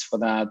the mix for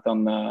that,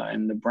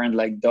 and the brand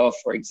like Dove,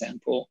 for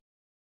example,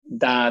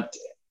 that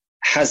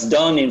has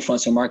done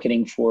influencer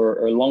marketing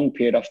for a long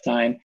period of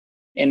time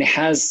and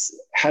has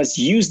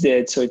used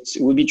it. So it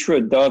would be true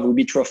of Dove, it would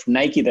be true of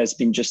Nike, that's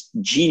been just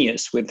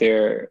genius with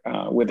their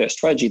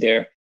strategy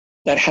there,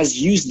 that has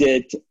used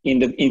it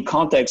in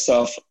context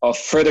of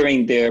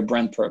furthering their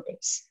brand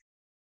purpose.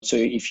 So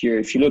if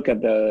you look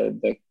at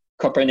the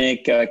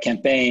Copernic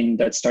campaign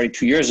that started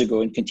 2 years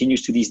ago and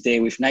continues to this day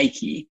with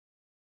Nike,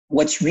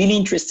 What's really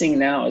interesting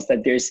now is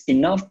that there's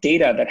enough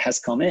data that has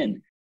come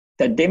in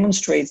that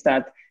demonstrates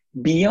that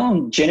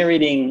beyond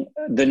generating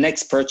the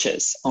next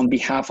purchase on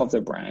behalf of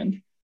the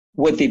brand,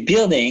 what they're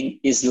building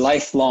is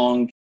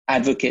lifelong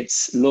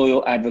advocates,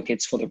 loyal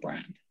advocates for the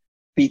brand.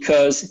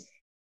 Because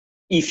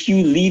if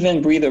you live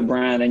and breathe a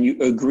brand and you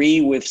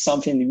agree with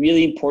something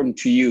really important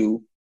to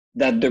you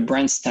that the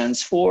brand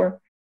stands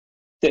for,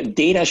 the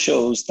data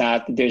shows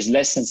that there's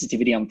less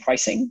sensitivity on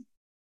pricing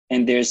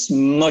and there's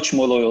much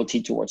more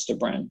loyalty towards the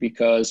brand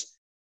because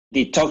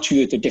they talk to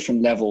you at a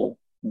different level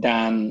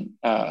than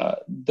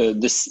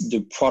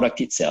the product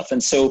itself.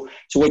 And so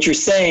what you're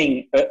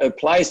saying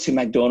applies to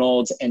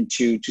McDonald's and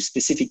to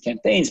specific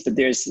campaigns, but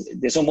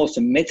there's almost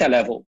a meta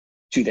level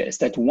to this,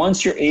 that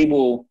once you're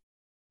able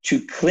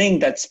to claim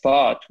that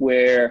spot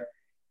where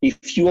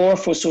if you are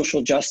for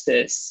social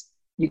justice,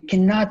 you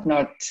cannot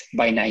not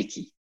buy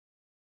Nike.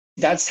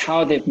 That's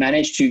how they've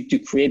managed to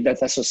create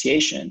that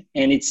association.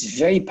 And it's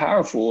very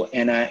powerful.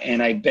 And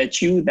I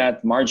bet you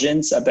that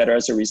margins are better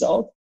as a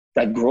result,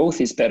 that growth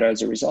is better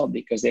as a result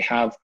because they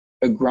have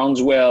a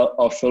groundswell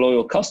of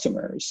loyal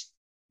customers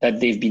that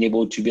they've been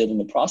able to build in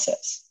the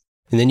process.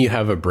 And then you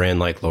have a brand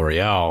like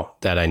L'Oreal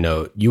that I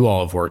know you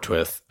all have worked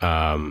with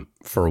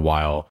for a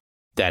while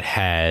that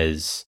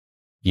has,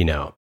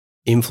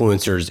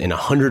 influencers in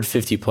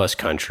 150 plus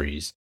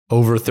countries,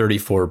 over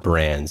 34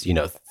 brands,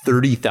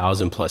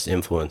 30,000 plus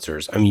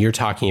influencers. I mean, you're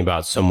talking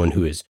about someone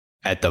who is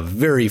at the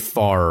very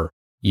far,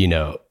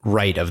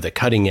 right of the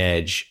cutting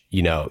edge,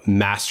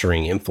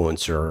 mastering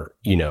influencer,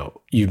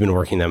 you've been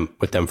working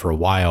with them for a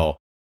while.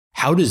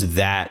 How does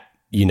that,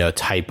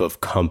 type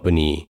of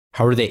company,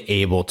 how are they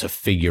able to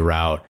figure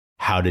out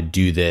how to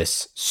do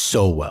this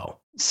so well?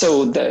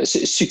 So the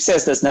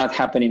success does not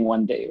happen in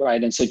one day,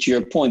 right? And so to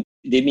your point,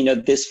 they've been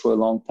at this for a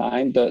long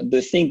time.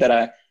 The thing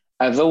that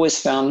I've always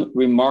found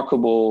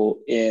remarkable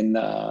in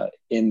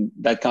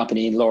that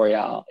company, in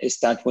L'Oreal, is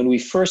that when we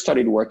first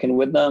started working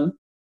with them,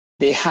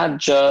 they had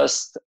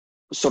just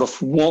sort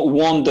of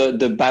won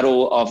the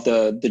battle of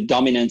the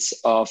dominance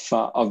of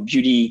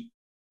beauty,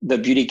 the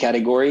beauty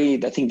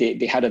category. I think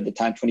they had at the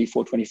time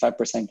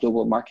 24-25%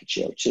 global market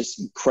share, which is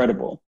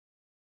incredible.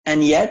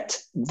 And yet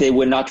they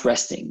were not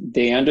resting.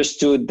 They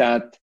understood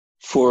that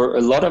for a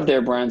lot of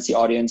their brands, the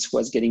audience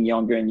was getting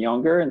younger and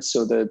younger. And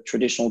so the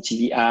traditional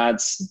TV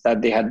ads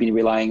that they had been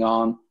relying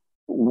on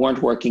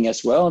weren't working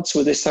as well. And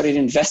so they started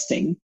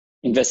investing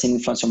in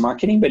influencer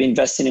marketing, but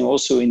investing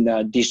also in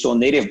the digital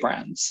native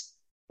brands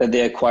that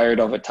they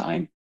acquired over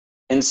time.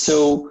 And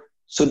so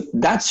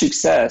that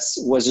success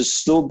was a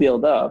slow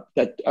build up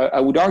that I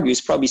would argue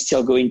is probably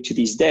still going to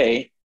this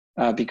day.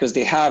 Because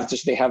they have,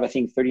 I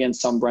think, 30 and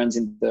some brands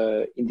in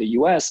the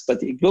US, but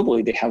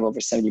globally they have over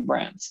 70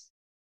 brands.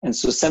 And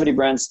so 70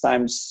 brands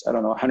times,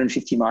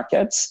 150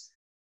 markets,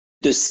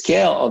 the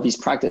scale of these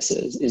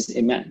practices is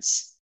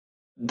immense.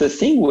 The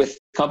thing with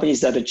companies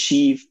that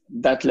achieve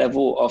that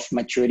level of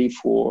maturity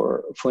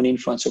for an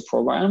influencer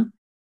program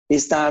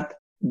is that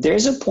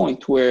there's a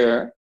point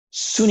where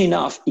soon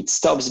enough it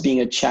stops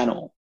being a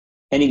channel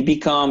and it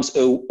becomes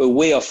a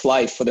way of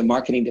life for the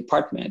marketing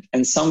department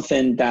and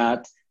something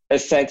that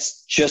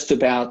affects just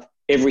about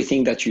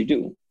everything that you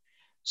do.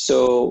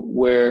 So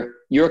where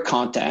your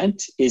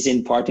content is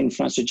in part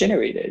influencer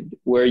generated,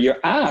 where your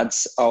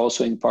ads are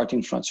also in part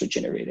influencer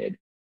generated.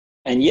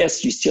 And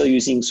yes, you're still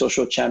using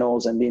social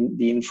channels and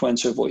the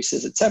influencer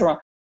voices, etc.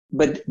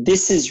 But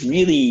this is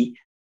really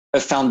a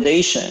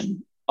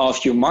foundation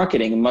of your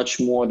marketing much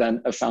more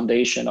than a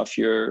foundation of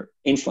your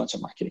influencer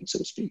marketing, so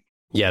to speak.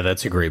 Yeah,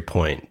 that's a great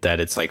point.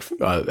 That it's like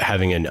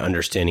having an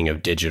understanding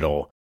of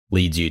digital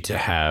leads you to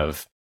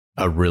have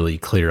a really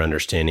clear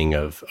understanding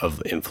of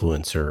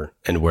influencer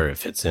and where it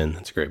fits in.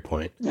 That's a great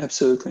point.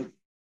 Absolutely.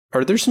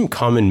 Are there some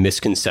common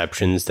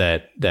misconceptions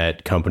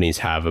that companies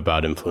have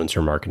about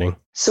influencer marketing?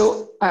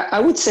 So I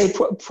would say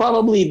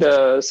probably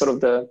the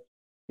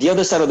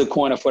other side of the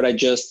coin of what I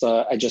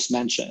just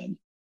mentioned.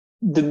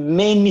 The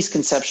main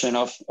misconception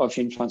of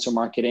influencer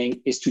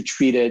marketing is to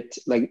treat it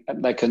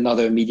like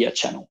another media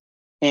channel.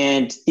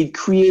 And it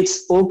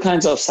creates all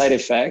kinds of side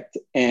effects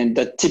and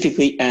that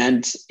typically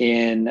end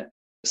in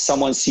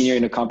someone senior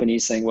in a company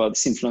saying, well,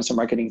 this influencer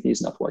marketing thing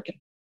is not working.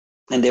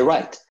 And they're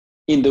right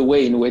in the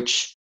way in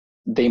which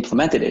they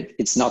implemented it.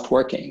 It's not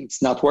working.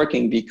 It's not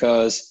working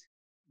because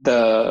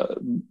the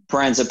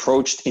brands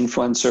approached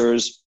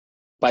influencers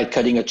by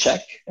cutting a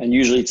check. And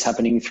usually it's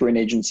happening through an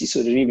agency.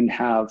 So they don't even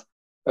have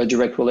a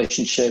direct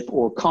relationship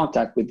or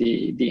contact with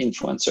the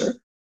influencer.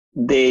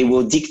 They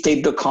will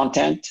dictate the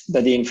content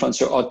that the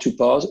influencer ought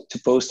to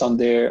post on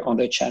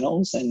their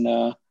channels. And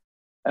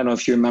I don't know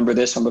if you remember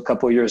this from a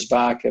couple of years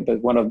back,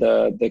 but one of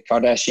the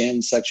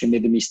Kardashians actually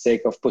made the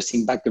mistake of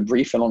posting back the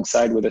brief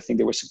alongside with the thing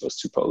they were supposed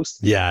to post.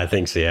 Yeah, I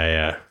think so.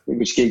 Yeah.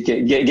 Which gave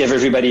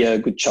everybody a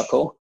good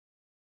chuckle.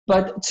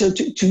 But so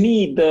to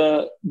me,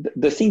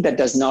 the thing that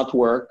does not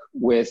work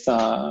with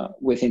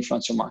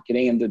influencer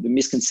marketing and the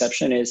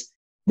misconception is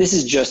this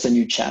is just a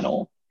new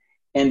channel.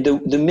 And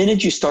the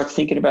minute you start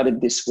thinking about it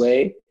this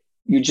way,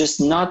 you're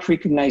just not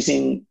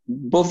recognizing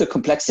both the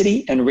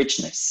complexity and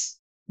richness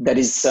that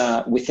is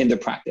within the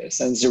practice.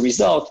 And as a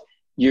result,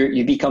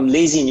 you become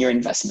lazy in your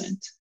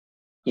investment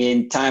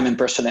in time and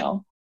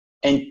personnel,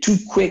 and too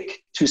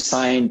quick to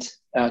sign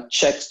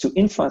checks to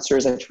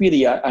influencers that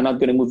really are not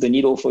going to move the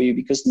needle for you,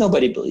 because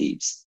nobody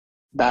believes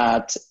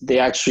that they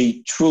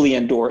actually truly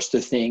endorse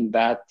the thing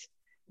that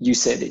you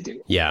say they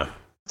do. Yeah.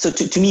 So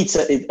to me, it's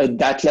at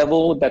that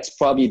level, that's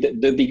probably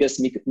the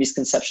biggest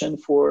misconception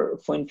for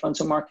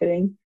influencer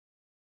marketing.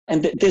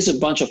 And there's a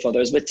bunch of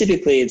others, but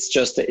typically it's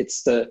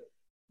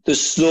the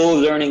slow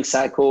learning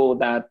cycle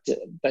that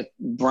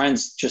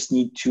brands just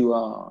need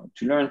to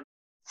learn.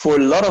 For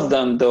a lot of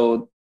them,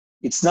 though,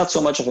 it's not so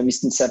much of a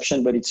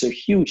misconception, but it's a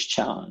huge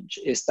challenge,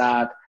 is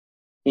that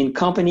in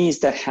companies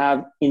that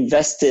have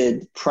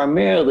invested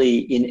primarily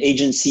in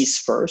agencies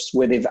first,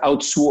 where they've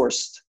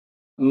outsourced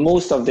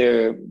most of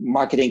their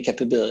marketing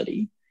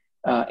capability,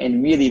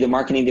 and really the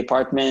marketing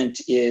department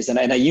is, and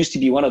I used to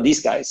be one of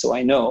these guys, so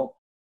I know,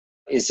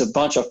 is a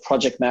bunch of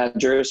project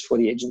managers for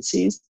the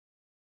agencies.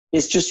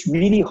 It's just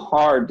really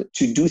hard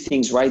to do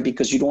things right,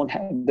 because you don't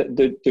have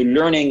the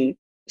learning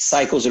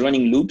cycles, the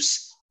learning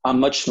loops are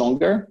much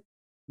longer.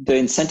 The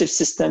incentive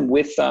system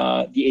with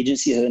the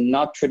agencies are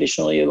not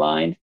traditionally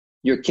aligned.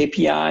 Your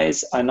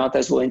KPIs are not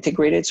as well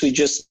integrated. So it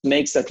just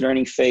makes that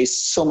learning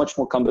phase so much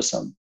more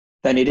cumbersome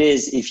than it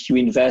is if you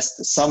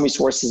invest some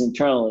resources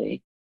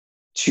internally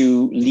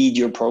to lead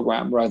your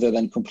program rather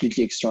than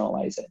completely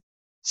externalize it.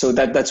 So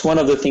that's one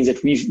of the things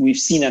that we've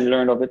seen and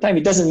learned over time.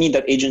 It doesn't mean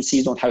that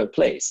agencies don't have a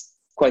place.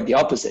 Quite the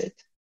opposite.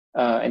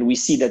 And we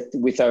see that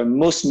with our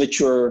most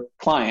mature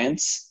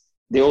clients,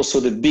 they're also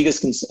the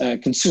biggest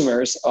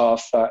consumers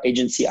of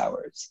agency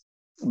hours,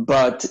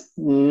 but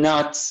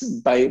not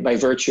by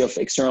virtue of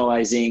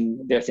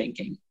externalizing their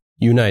thinking.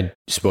 You and I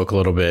spoke a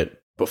little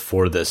bit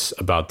before this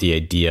about the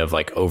idea of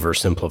like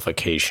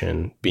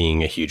oversimplification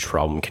being a huge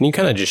problem. Can you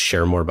kind of just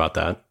share more about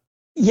that?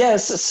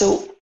 Yes.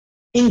 So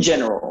in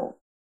general,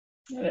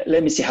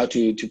 let me see how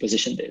to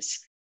position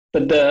this.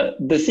 But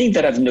the thing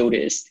that I've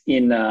noticed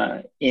in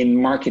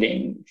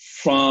marketing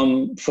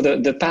for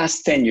the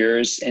past 10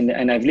 years,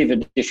 and I've lived a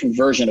different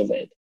version of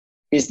it,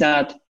 is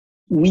that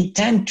we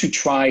tend to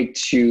try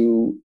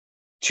to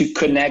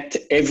connect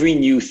every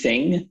new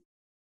thing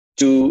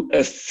to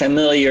a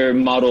familiar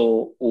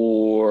model,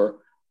 or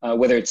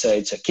whether it's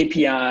a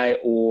KPI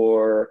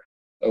or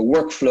a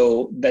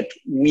workflow that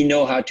we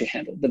know how to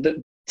handle. But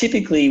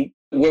typically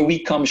where we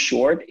come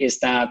short is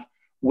that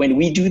when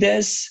we do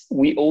this,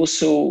 we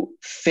also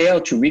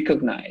fail to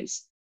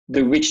recognize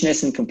the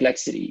richness and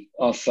complexity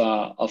of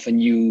a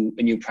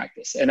new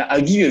practice. And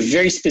I'll give you a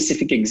very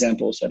specific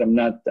example, so that I'm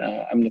not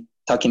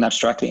talking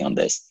abstractly on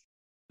this.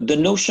 The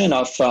notion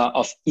of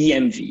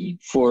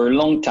EMV for a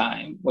long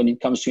time, when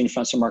it comes to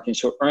influencer marketing,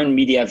 so earned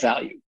media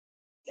value,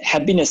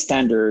 had been a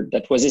standard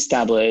that was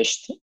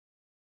established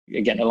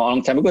again a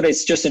long time ago.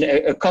 It's just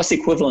a cost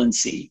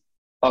equivalency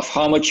of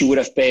how much you would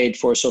have paid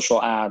for a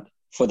social ad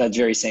for that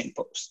very same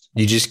post.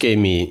 You gave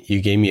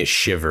me a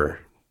shiver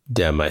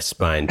down my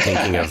spine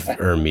thinking of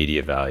earned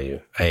media value.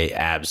 I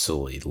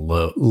absolutely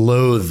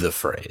loathe the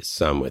phrase.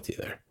 So I'm with you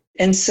there.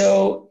 And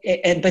so,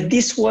 but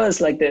this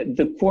was like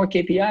the core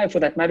KPI.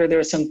 For that matter, there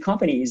are some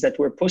companies that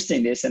were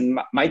posting this and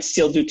might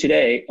still do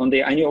today on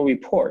their annual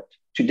report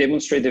to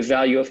demonstrate the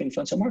value of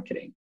influencer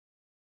marketing.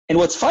 And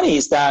what's funny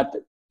is that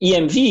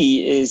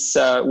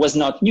EMV was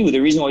not new. The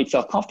reason why it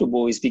felt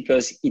comfortable is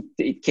because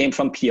it came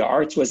from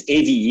PR. It was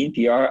AVE,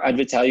 PR,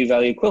 Advertising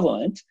Value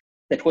Equivalent,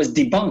 that was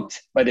debunked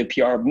by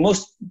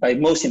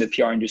most in the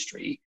PR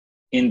industry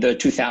in the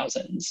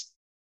 2000s.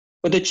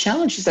 But the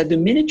challenge is that the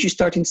minute you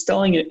start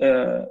installing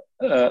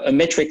a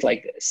metric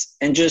like this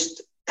and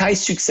just tie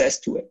success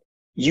to it,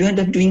 you end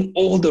up doing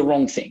all the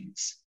wrong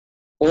things.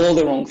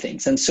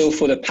 And so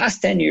for the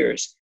past 10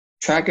 years,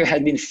 Tracker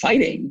had been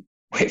fighting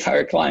with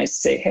our clients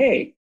to say,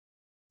 hey,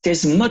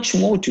 there's much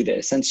more to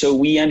this. And so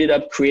we ended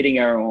up creating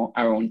our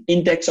own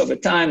index over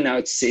time. Now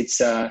it's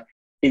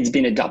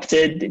been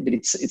adopted, but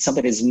it's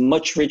something that is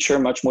much richer,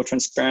 much more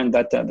transparent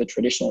than the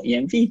traditional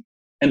EMV.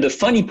 And the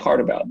funny part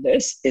about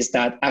this is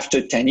that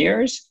after 10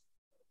 years,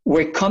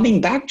 we're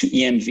coming back to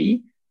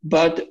EMV,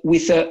 but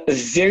with a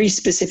very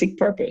specific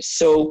purpose.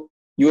 So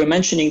you were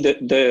mentioning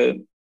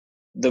the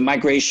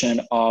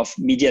migration of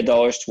media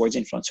dollars towards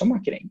influencer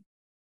marketing.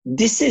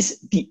 This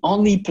is the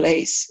only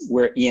place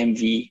where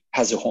EMV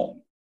has a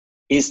home.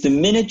 Is the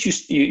minute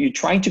you're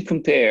trying to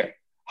compare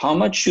how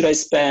much should I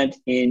spend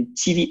in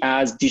TV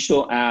ads,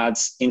 digital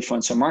ads,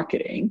 influencer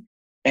marketing,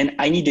 and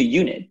I need a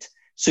unit.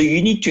 So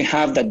you need to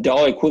have that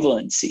dollar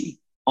equivalency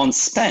on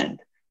spend,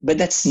 but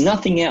that's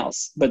nothing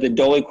else but the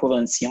dollar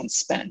equivalency on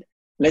spend.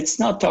 Let's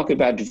not talk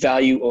about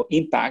value or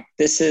impact.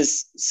 This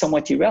is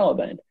somewhat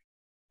irrelevant.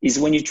 Is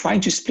when you're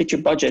trying to split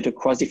your budget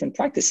across different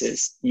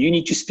practices, you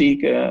need to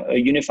speak a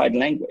unified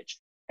language.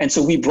 And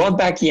so we brought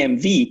back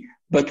EMV,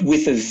 but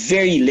with a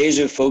very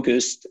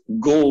laser-focused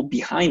goal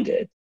behind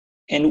it.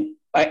 And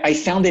I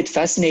found it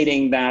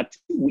fascinating that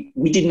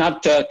we did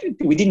not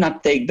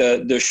take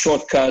the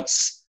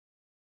shortcuts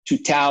to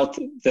tout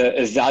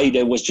a value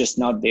that was just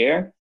not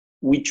there.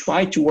 we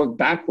try to work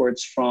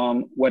backwards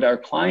from what our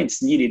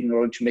clients needed in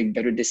order to make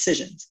better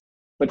decisions.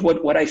 But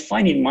what I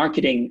find in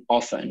marketing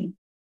often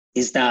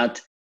is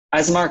that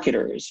as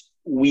marketers,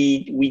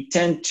 we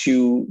tend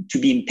to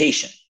be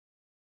impatient,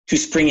 to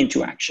spring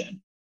into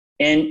action.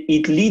 And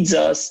it leads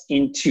us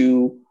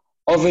into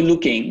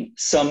overlooking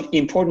some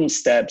important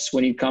steps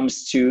when it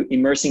comes to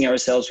immersing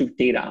ourselves with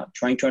data,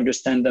 trying to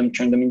understand them,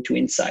 turn them into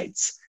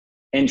insights,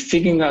 and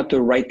figuring out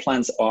the right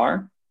plans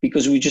are,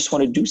 because we just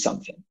want to do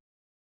something.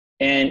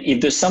 And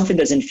if there's something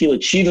that doesn't feel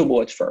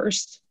achievable at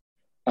first,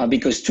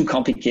 because it's too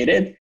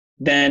complicated,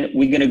 then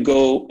we're going to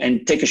go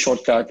and take a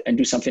shortcut and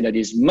do something that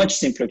is much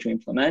simpler to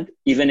implement,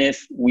 even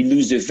if we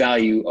lose the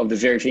value of the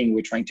very thing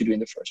we're trying to do in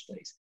the first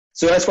place.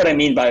 So that's what I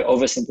mean by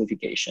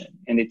oversimplification.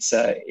 And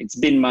it's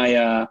been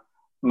my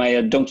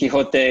Don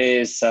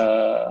Quixote's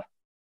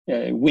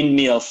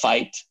windmill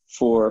fight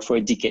for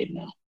a decade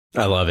now.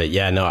 I love it.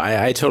 Yeah, no,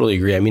 I totally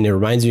agree. I mean, it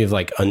reminds me of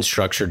like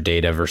unstructured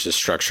data versus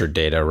structured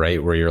data,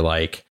 right? Where you're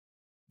like,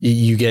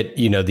 you get,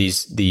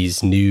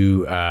 these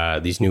new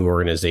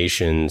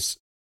organizations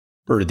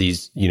or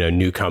these,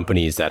 new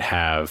companies that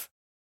have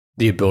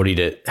the ability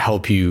to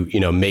help you,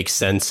 make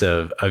sense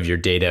of your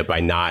data by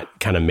not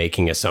kind of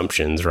making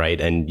assumptions,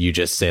 right? And you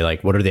just say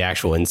like, what are the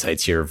actual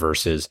insights here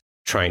versus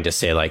trying to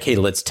say like, hey,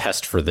 let's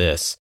test for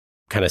this.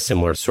 Kind of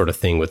similar sort of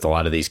thing with a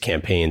lot of these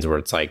campaigns where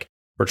it's like,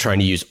 we're trying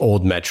to use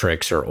old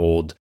metrics or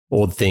old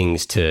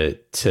things to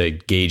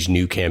gauge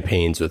new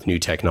campaigns with new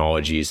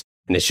technologies.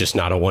 And it's just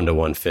not a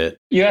one-to-one fit.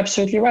 You're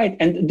absolutely right.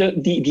 And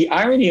the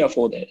irony of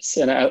all this,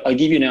 and I'll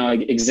give you now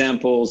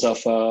examples of,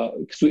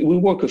 because we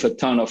work with a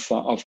ton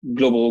of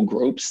global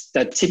groups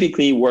that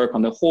typically work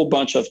on a whole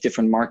bunch of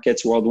different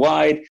markets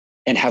worldwide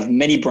and have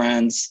many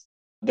brands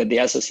that they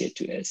associate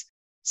to this.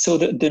 So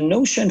the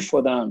notion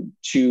for them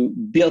to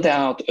build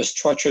out a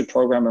structured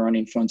program around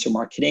influencer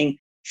marketing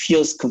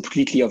feels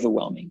completely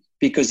overwhelming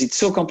because it's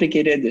so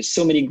complicated. There's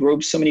so many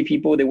groups, so many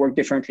people, they work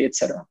differently,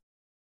 etc.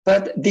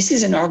 But this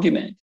is an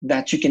argument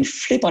that you can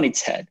flip on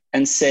its head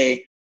and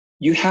say,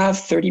 you have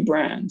 30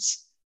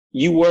 brands,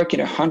 you work in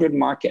 100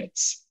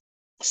 markets.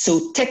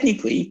 So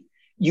technically,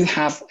 you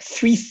have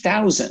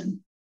 3,000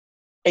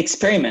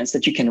 experiments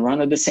that you can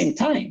run at the same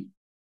time,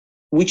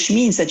 which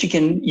means that you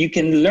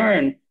can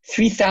learn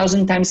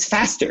 3,000 times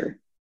faster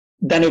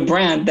than a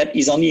brand that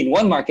is only in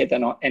one market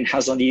and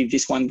has only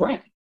this one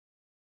brand.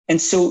 And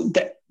so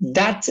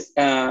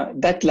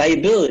that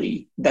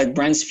liability that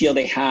brands feel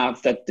they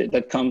have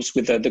that comes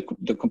with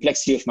the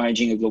complexity of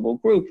managing a global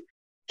group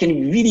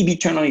can really be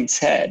turned on its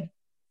head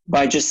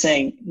by just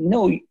saying,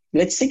 no,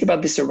 let's think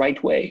about this the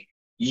right way.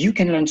 You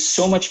can learn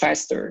so much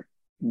faster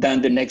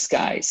than the next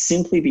guy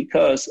simply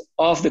because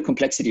of the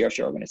complexity of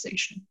your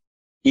organization,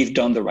 if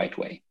done the right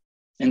way.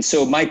 And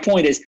so my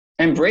point is,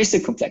 embrace the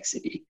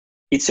complexity.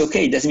 It's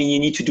okay. It doesn't mean you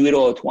need to do it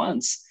all at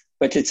once,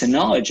 but let's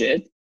acknowledge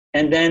it.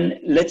 And then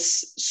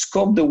let's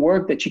scope the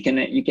work that you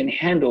can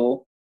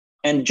handle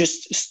and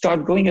just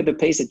start going at the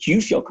pace that you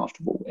feel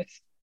comfortable with.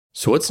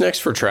 So what's next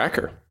for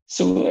Tracker?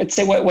 So I'd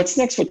say what's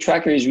next for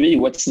Tracker is really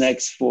what's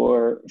next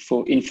for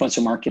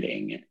influencer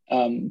marketing.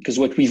 Because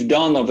what we've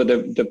done over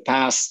the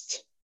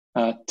past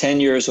 10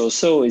 years or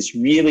so is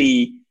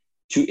really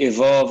to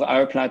evolve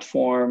our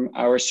platform,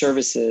 our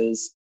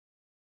services,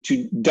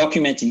 to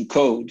document in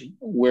code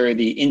where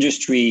the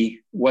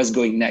industry was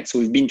going next. So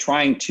we've been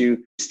trying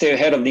to stay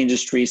ahead of the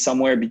industry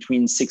somewhere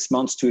between 6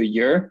 months to a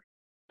year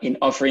in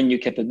offering new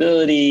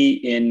capability,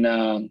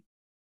 in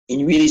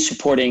really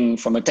supporting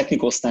from a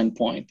technical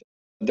standpoint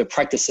the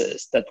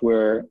practices that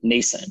were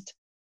nascent.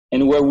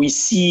 And where we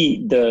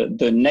see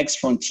the next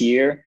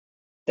frontier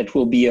that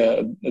will be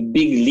a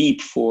big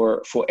leap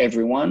for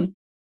everyone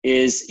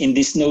is in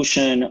this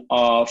notion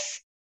of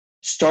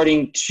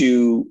starting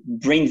to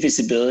bring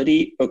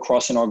visibility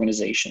across an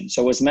organization.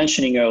 So I was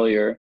mentioning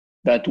earlier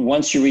that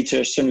once you reach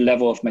a certain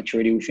level of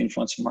maturity with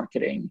influencer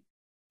marketing,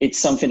 it's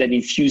something that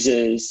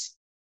infuses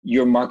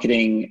your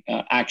marketing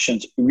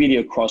actions really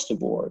across the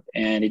board.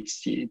 And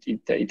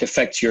it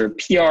affects your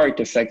PR, it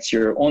affects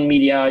your own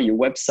media, your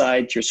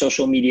website, your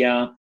social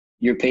media,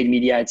 your paid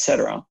media,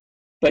 etc.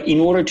 But in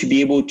order to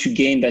be able to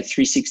gain that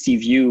 360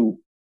 view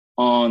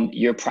on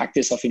your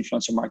practice of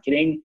influencer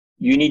marketing,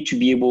 you need to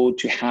be able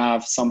to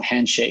have some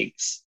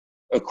handshakes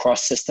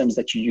across systems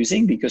that you're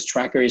using, because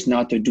Tracker is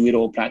not a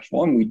do-it-all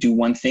platform. We do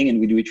one thing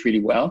and we do it really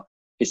well.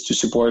 It's to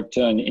support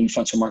an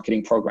influencer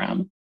marketing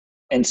program.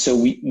 And so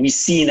we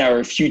see in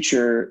our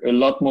future a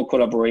lot more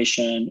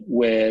collaboration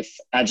with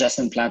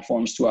adjacent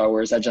platforms to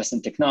ours,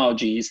 adjacent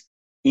technologies,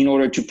 in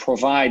order to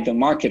provide the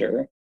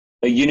marketer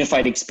a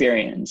unified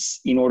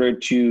experience in order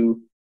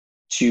to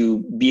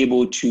be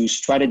able to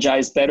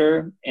strategize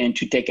better and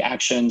to take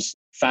actions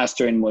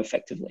faster and more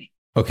effectively.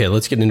 Okay,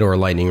 let's get into our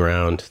lightning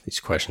round. These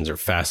questions are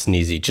fast and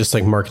easy, just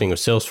like marketing with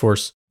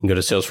Salesforce. You can go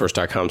to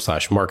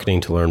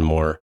salesforce.com/marketing to learn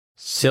more.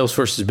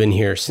 Salesforce has been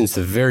here since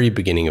the very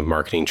beginning of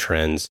Marketing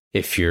Trends.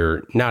 If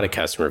you're not a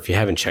customer, if you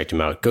haven't checked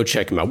them out, go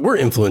check them out. We're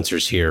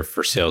influencers here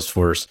for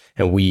Salesforce,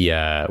 and we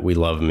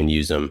love them and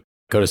use them.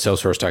 Go to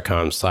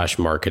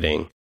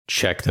salesforce.com/marketing,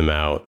 check them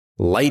out,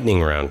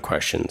 lightning round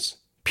questions.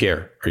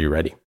 Pierre, are you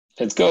ready?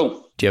 Let's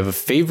go. Do you have a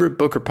favorite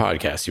book or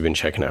podcast you've been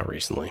checking out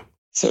recently?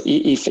 So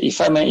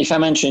if I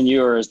mention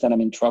yours, then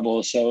I'm in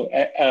trouble. So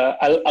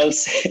I'll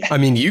say. I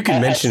mean, you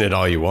can mention it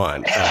all you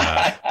want.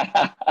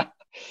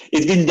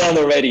 It's been done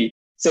already.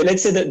 So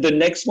let's say that the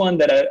next one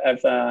that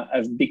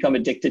I've become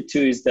addicted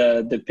to is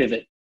the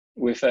Pivot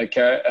with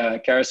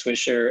Kara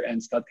Swisher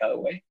and Scott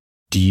Galloway.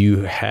 Do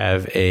you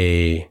have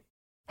a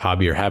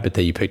hobby or habit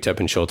that you picked up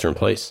in shelter in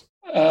place?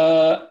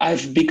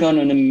 I've become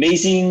an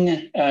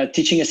amazing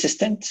teaching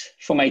assistant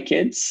for my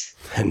kids.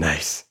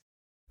 Nice.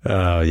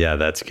 Oh, yeah,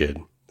 that's good.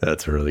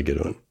 That's a really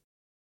good one.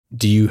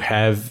 Do you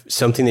have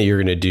something that you're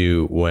going to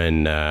do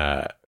when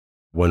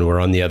we're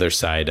on the other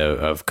side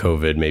of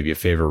COVID, maybe a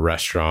favorite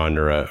restaurant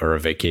or a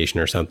vacation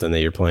or something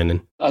that you're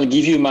planning? I'll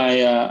give you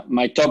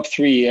my top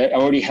 3. I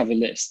already have a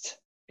list.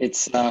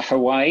 It's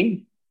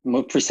Hawaii,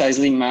 more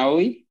precisely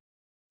Maui.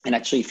 And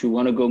actually, if you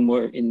want to go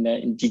more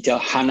in detail,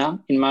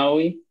 Hana in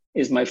Maui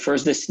is my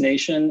first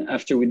destination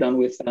after we're done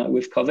with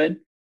COVID.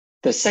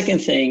 The second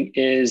thing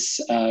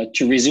is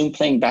to resume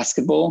playing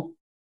basketball.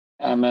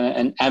 I'm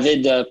an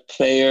avid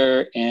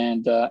player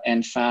and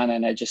fan,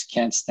 and I just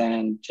can't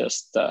stand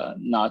just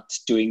not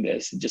doing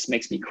this. It just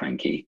makes me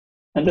cranky.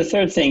 And the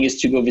third thing is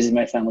to go visit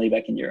my family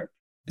back in Europe.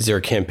 Is there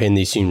a campaign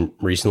that you've seen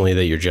recently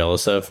that you're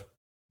jealous of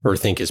or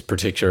think is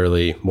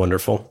particularly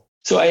wonderful?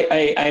 So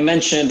I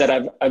mentioned that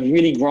I've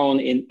really grown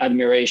in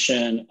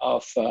admiration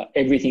of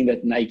everything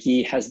that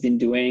Nike has been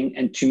doing.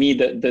 And to me,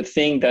 the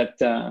thing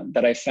that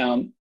I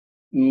found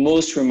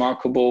most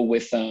remarkable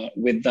with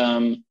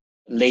them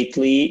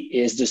lately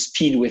is the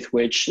speed with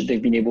which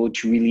they've been able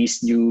to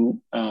release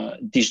new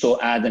digital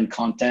ad and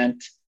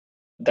content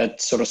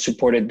that sort of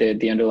supported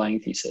the underlying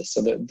thesis.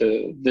 So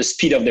the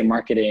speed of their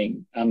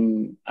marketing,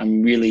 I'm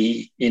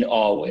really in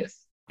awe with.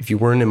 If you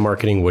weren't in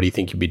marketing, what do you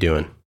think you'd be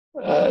doing?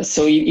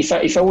 So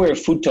if I were a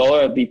food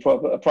teller, I'd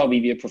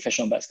probably be a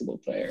professional basketball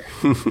player.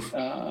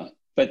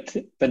 But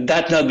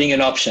that not being an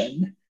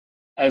option,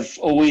 I've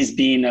always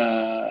been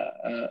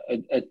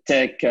a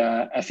tech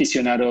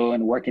aficionado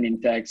and working in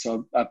tech.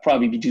 So I'll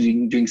probably be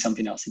doing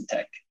something else in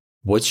tech.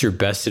 What's your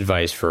best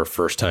advice for a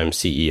first-time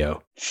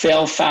CEO?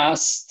 Fail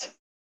fast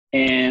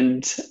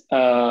and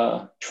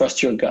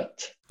trust your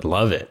gut.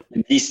 Love it.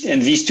 And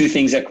these two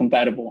things are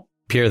compatible.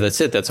 Pierre, that's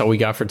it. That's all we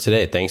got for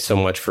today. Thanks so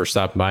much for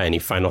stopping by. Any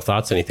final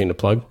thoughts? Anything to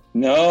plug?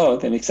 No,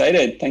 I'm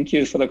excited. Thank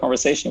you for the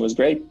conversation. It was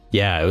great.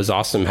 Yeah, it was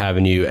awesome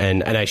having you.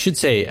 And I should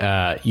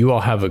say, you all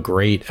have a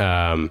great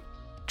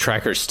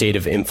Tracker State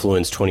of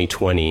Influence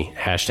 2020,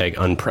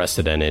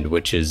 #unprecedented,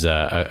 which is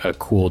a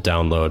cool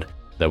download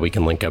that we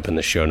can link up in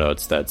the show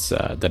notes.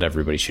 That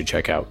everybody should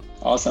check out.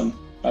 Awesome.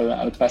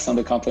 I'll pass on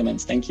the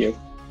compliments. Thank you.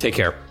 Take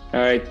care. All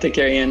right. Take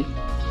care, Ian.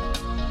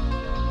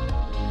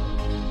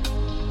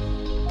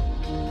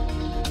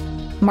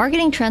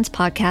 Marketing Trends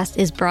Podcast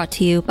is brought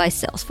to you by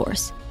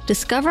Salesforce.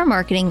 Discover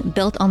marketing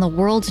built on the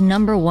world's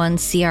 #1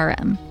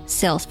 CRM,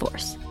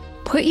 Salesforce.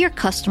 Put your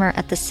customer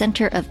at the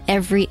center of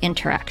every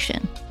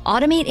interaction.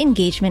 Automate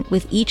engagement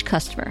with each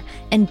customer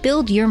and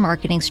build your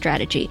marketing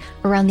strategy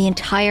around the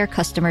entire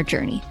customer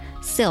journey.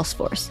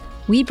 Salesforce.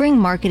 We bring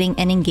marketing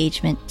and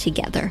engagement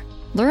together.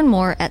 Learn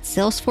more at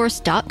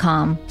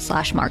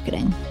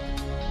salesforce.com/marketing.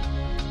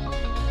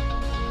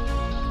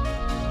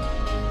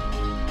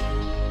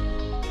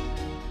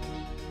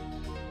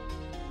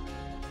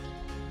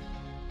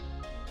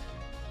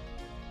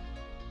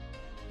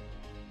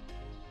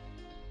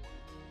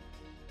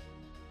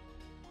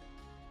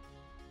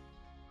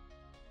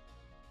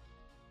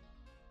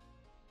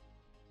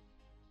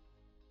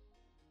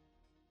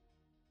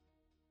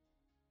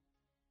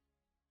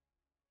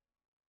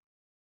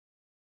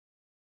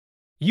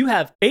 You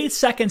have 8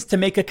 seconds to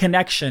make a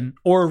connection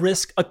or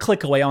risk a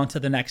click away onto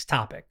the next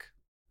topic.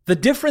 The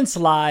difference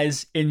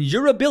lies in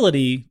your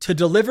ability to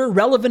deliver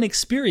relevant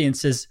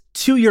experiences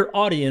to your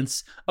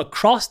audience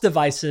across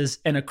devices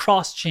and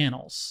across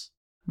channels.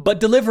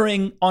 But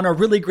delivering on a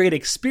really great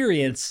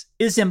experience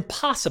is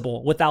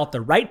impossible without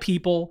the right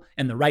people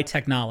and the right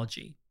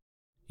technology.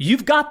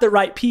 You've got the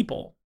right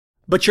people,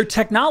 but your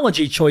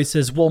technology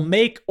choices will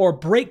make or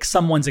break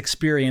someone's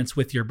experience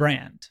with your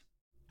brand.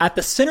 At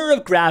the center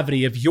of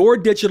gravity of your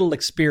digital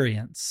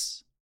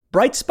experience,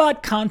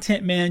 Brightspot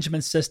Content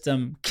Management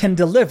System can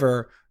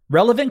deliver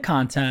relevant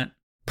content,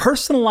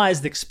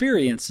 personalized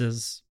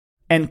experiences,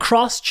 and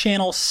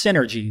cross-channel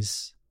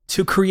synergies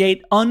to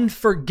create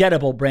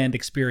unforgettable brand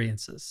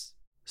experiences,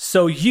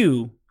 so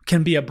you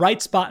can be a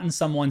bright spot in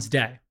someone's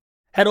day.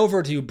 Head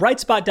over to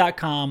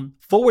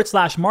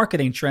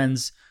brightspot.com/marketing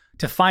trends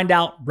to find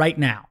out right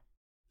now.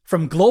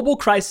 From global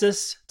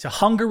crisis to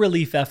hunger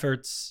relief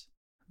efforts,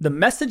 the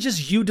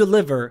messages you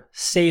deliver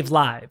save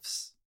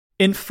lives,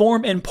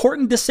 inform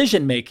important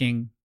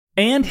decision-making,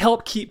 and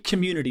help keep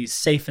communities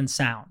safe and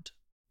sound.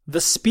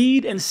 The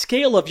speed and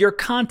scale of your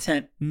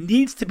content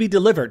needs to be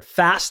delivered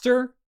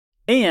faster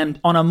and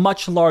on a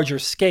much larger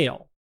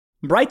scale.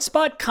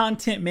 Brightspot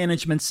Content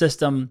Management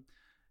System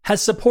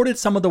has supported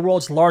some of the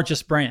world's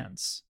largest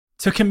brands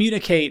to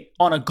communicate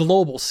on a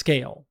global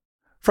scale.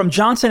 From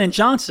Johnson &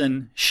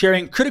 Johnson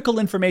sharing critical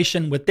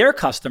information with their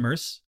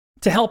customers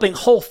to helping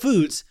Whole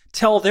Foods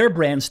tell their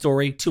brand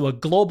story to a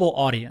global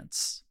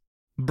audience,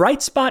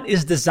 Brightspot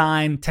is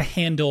designed to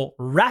handle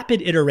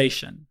rapid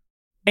iteration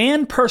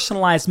and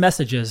personalized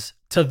messages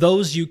to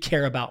those you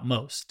care about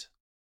most.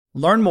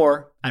 Learn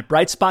more at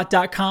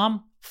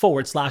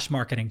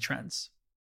brightspot.com/marketing trends.